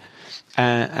ahead.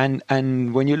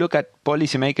 And when you look at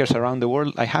policymakers around the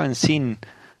world, I haven't seen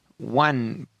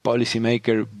one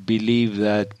policymaker believe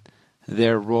that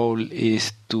their role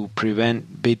is to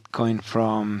prevent Bitcoin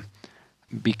from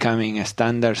becoming a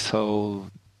standard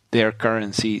so their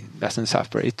currency doesn't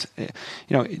suffer. It's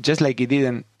just like it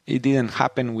didn't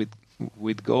happen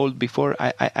with gold before.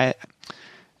 I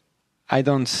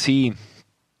don't see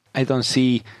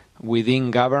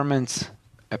within governments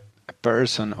a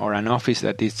person or an office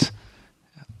that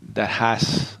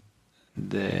has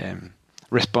the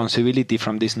responsibility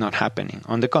from this not happening.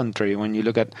 On the contrary, when you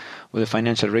look at what the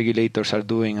financial regulators are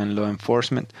doing and law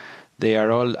enforcement, they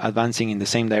are all advancing in the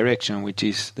same direction, which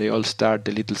is they all start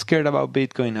a little scared about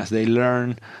Bitcoin as they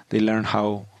learn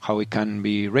how it can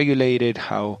be regulated,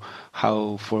 how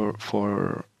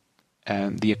for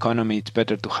the economy it's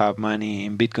better to have money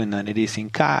in Bitcoin than it is in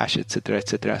cash, etc.,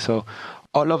 etc. So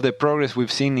all of the progress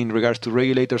we've seen in regards to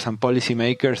regulators and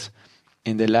policymakers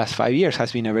in the last 5 years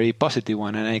has been a very positive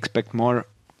one, and I expect more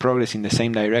progress in the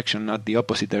same direction, not the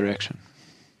opposite direction.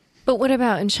 But what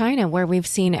about in China, where we've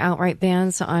seen outright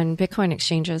bans on Bitcoin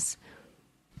exchanges?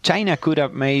 China could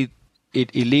have made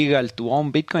it illegal to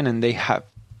own Bitcoin, and they have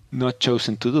not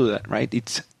chosen to do that, right?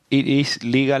 It is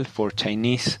legal for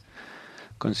Chinese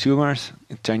consumers,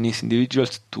 Chinese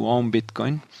individuals to own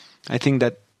Bitcoin. I think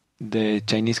that the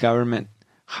Chinese government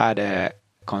had a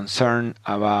concern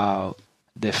about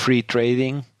the free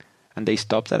trading, and they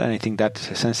stopped that, and I think that's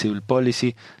a sensible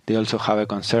policy. They also have a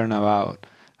concern about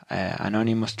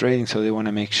anonymous trading, so they want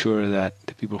to make sure that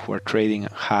the people who are trading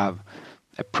have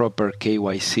a proper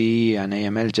KYC and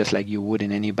AML, just like you would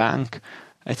in any bank.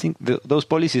 I think those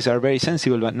policies are very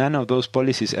sensible, but none of those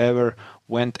policies ever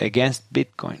went against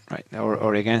Bitcoin, right?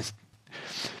 Or against,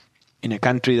 in a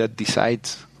country that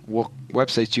decides what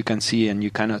websites you can see and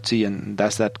you cannot see, and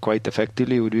does that quite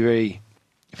effectively. It would be very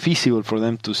feasible for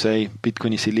them to say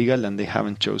Bitcoin is illegal, and they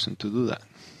haven't chosen to do that.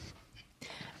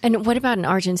 And what about in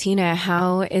Argentina?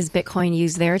 How is Bitcoin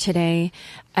used there today?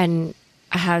 And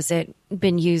hasn't it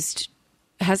been used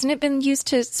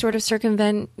to sort of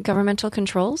circumvent governmental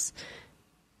controls?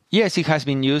 Yes, it has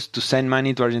been used to send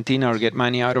money to Argentina or get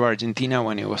money out of Argentina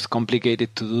when it was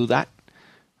complicated to do that.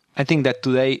 I think that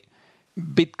today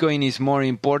Bitcoin is more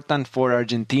important for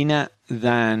Argentina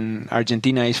than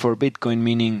Argentina is for Bitcoin,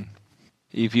 meaning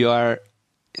if you are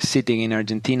sitting in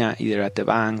Argentina, either at the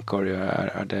bank or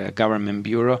at the government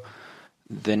bureau,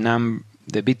 the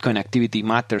Bitcoin activity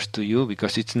matters to you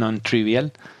because it's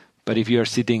non-trivial. But if you are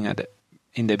sitting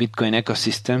in the Bitcoin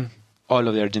ecosystem, all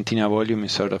of the Argentina volume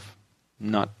is sort of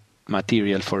not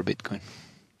material for Bitcoin.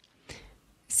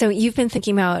 So you've been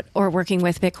thinking about or working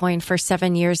with Bitcoin for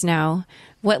 7 years now.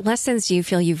 What lessons do you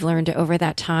feel you've learned over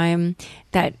that time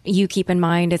that you keep in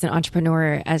mind as an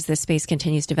entrepreneur as this space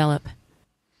continues to develop?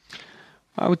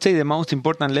 I would say the most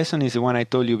important lesson is the one I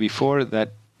told you before,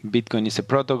 that Bitcoin is a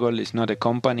protocol, it's not a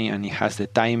company, and it has the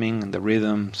timing and the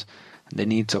rhythms and the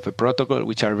needs of a protocol,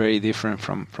 which are very different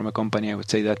from a company. I would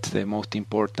say that's the most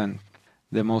important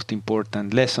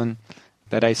lesson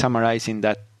that I summarize in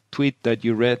that tweet that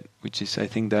you read, which is, I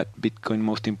think, that Bitcoin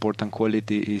most important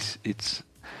quality is its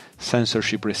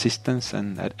censorship resistance,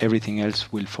 and that everything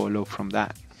else will follow from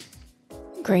that.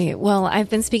 Great. Well, I've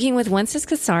been speaking with Wences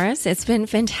Casares. It's been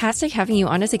fantastic having you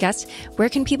on as a guest. Where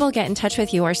can people get in touch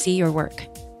with you or see your work?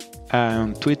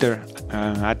 Twitter,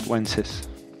 at Wences.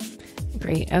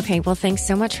 Great. Okay. Well, thanks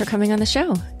so much for coming on the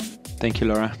show. Thank you,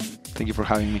 Laura. Thank you for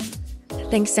having me.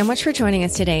 Thanks so much for joining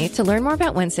us today. To learn more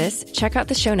about Wences, check out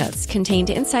the show notes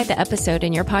contained inside the episode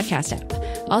in your podcast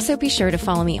app. Also, be sure to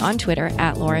follow me on Twitter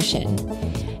at Laura Shin.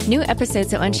 New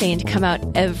episodes of Unchained come out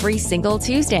every single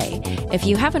Tuesday. If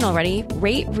you haven't already,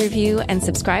 rate, review, and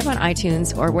subscribe on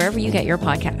iTunes or wherever you get your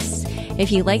podcasts.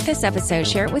 If you like this episode,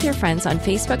 share it with your friends on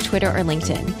Facebook, Twitter, or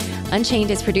LinkedIn.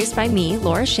 Unchained is produced by me,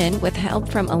 Laura Shin, with help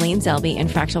from Elaine Zelby and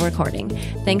Fractal Recording.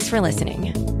 Thanks for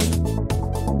listening.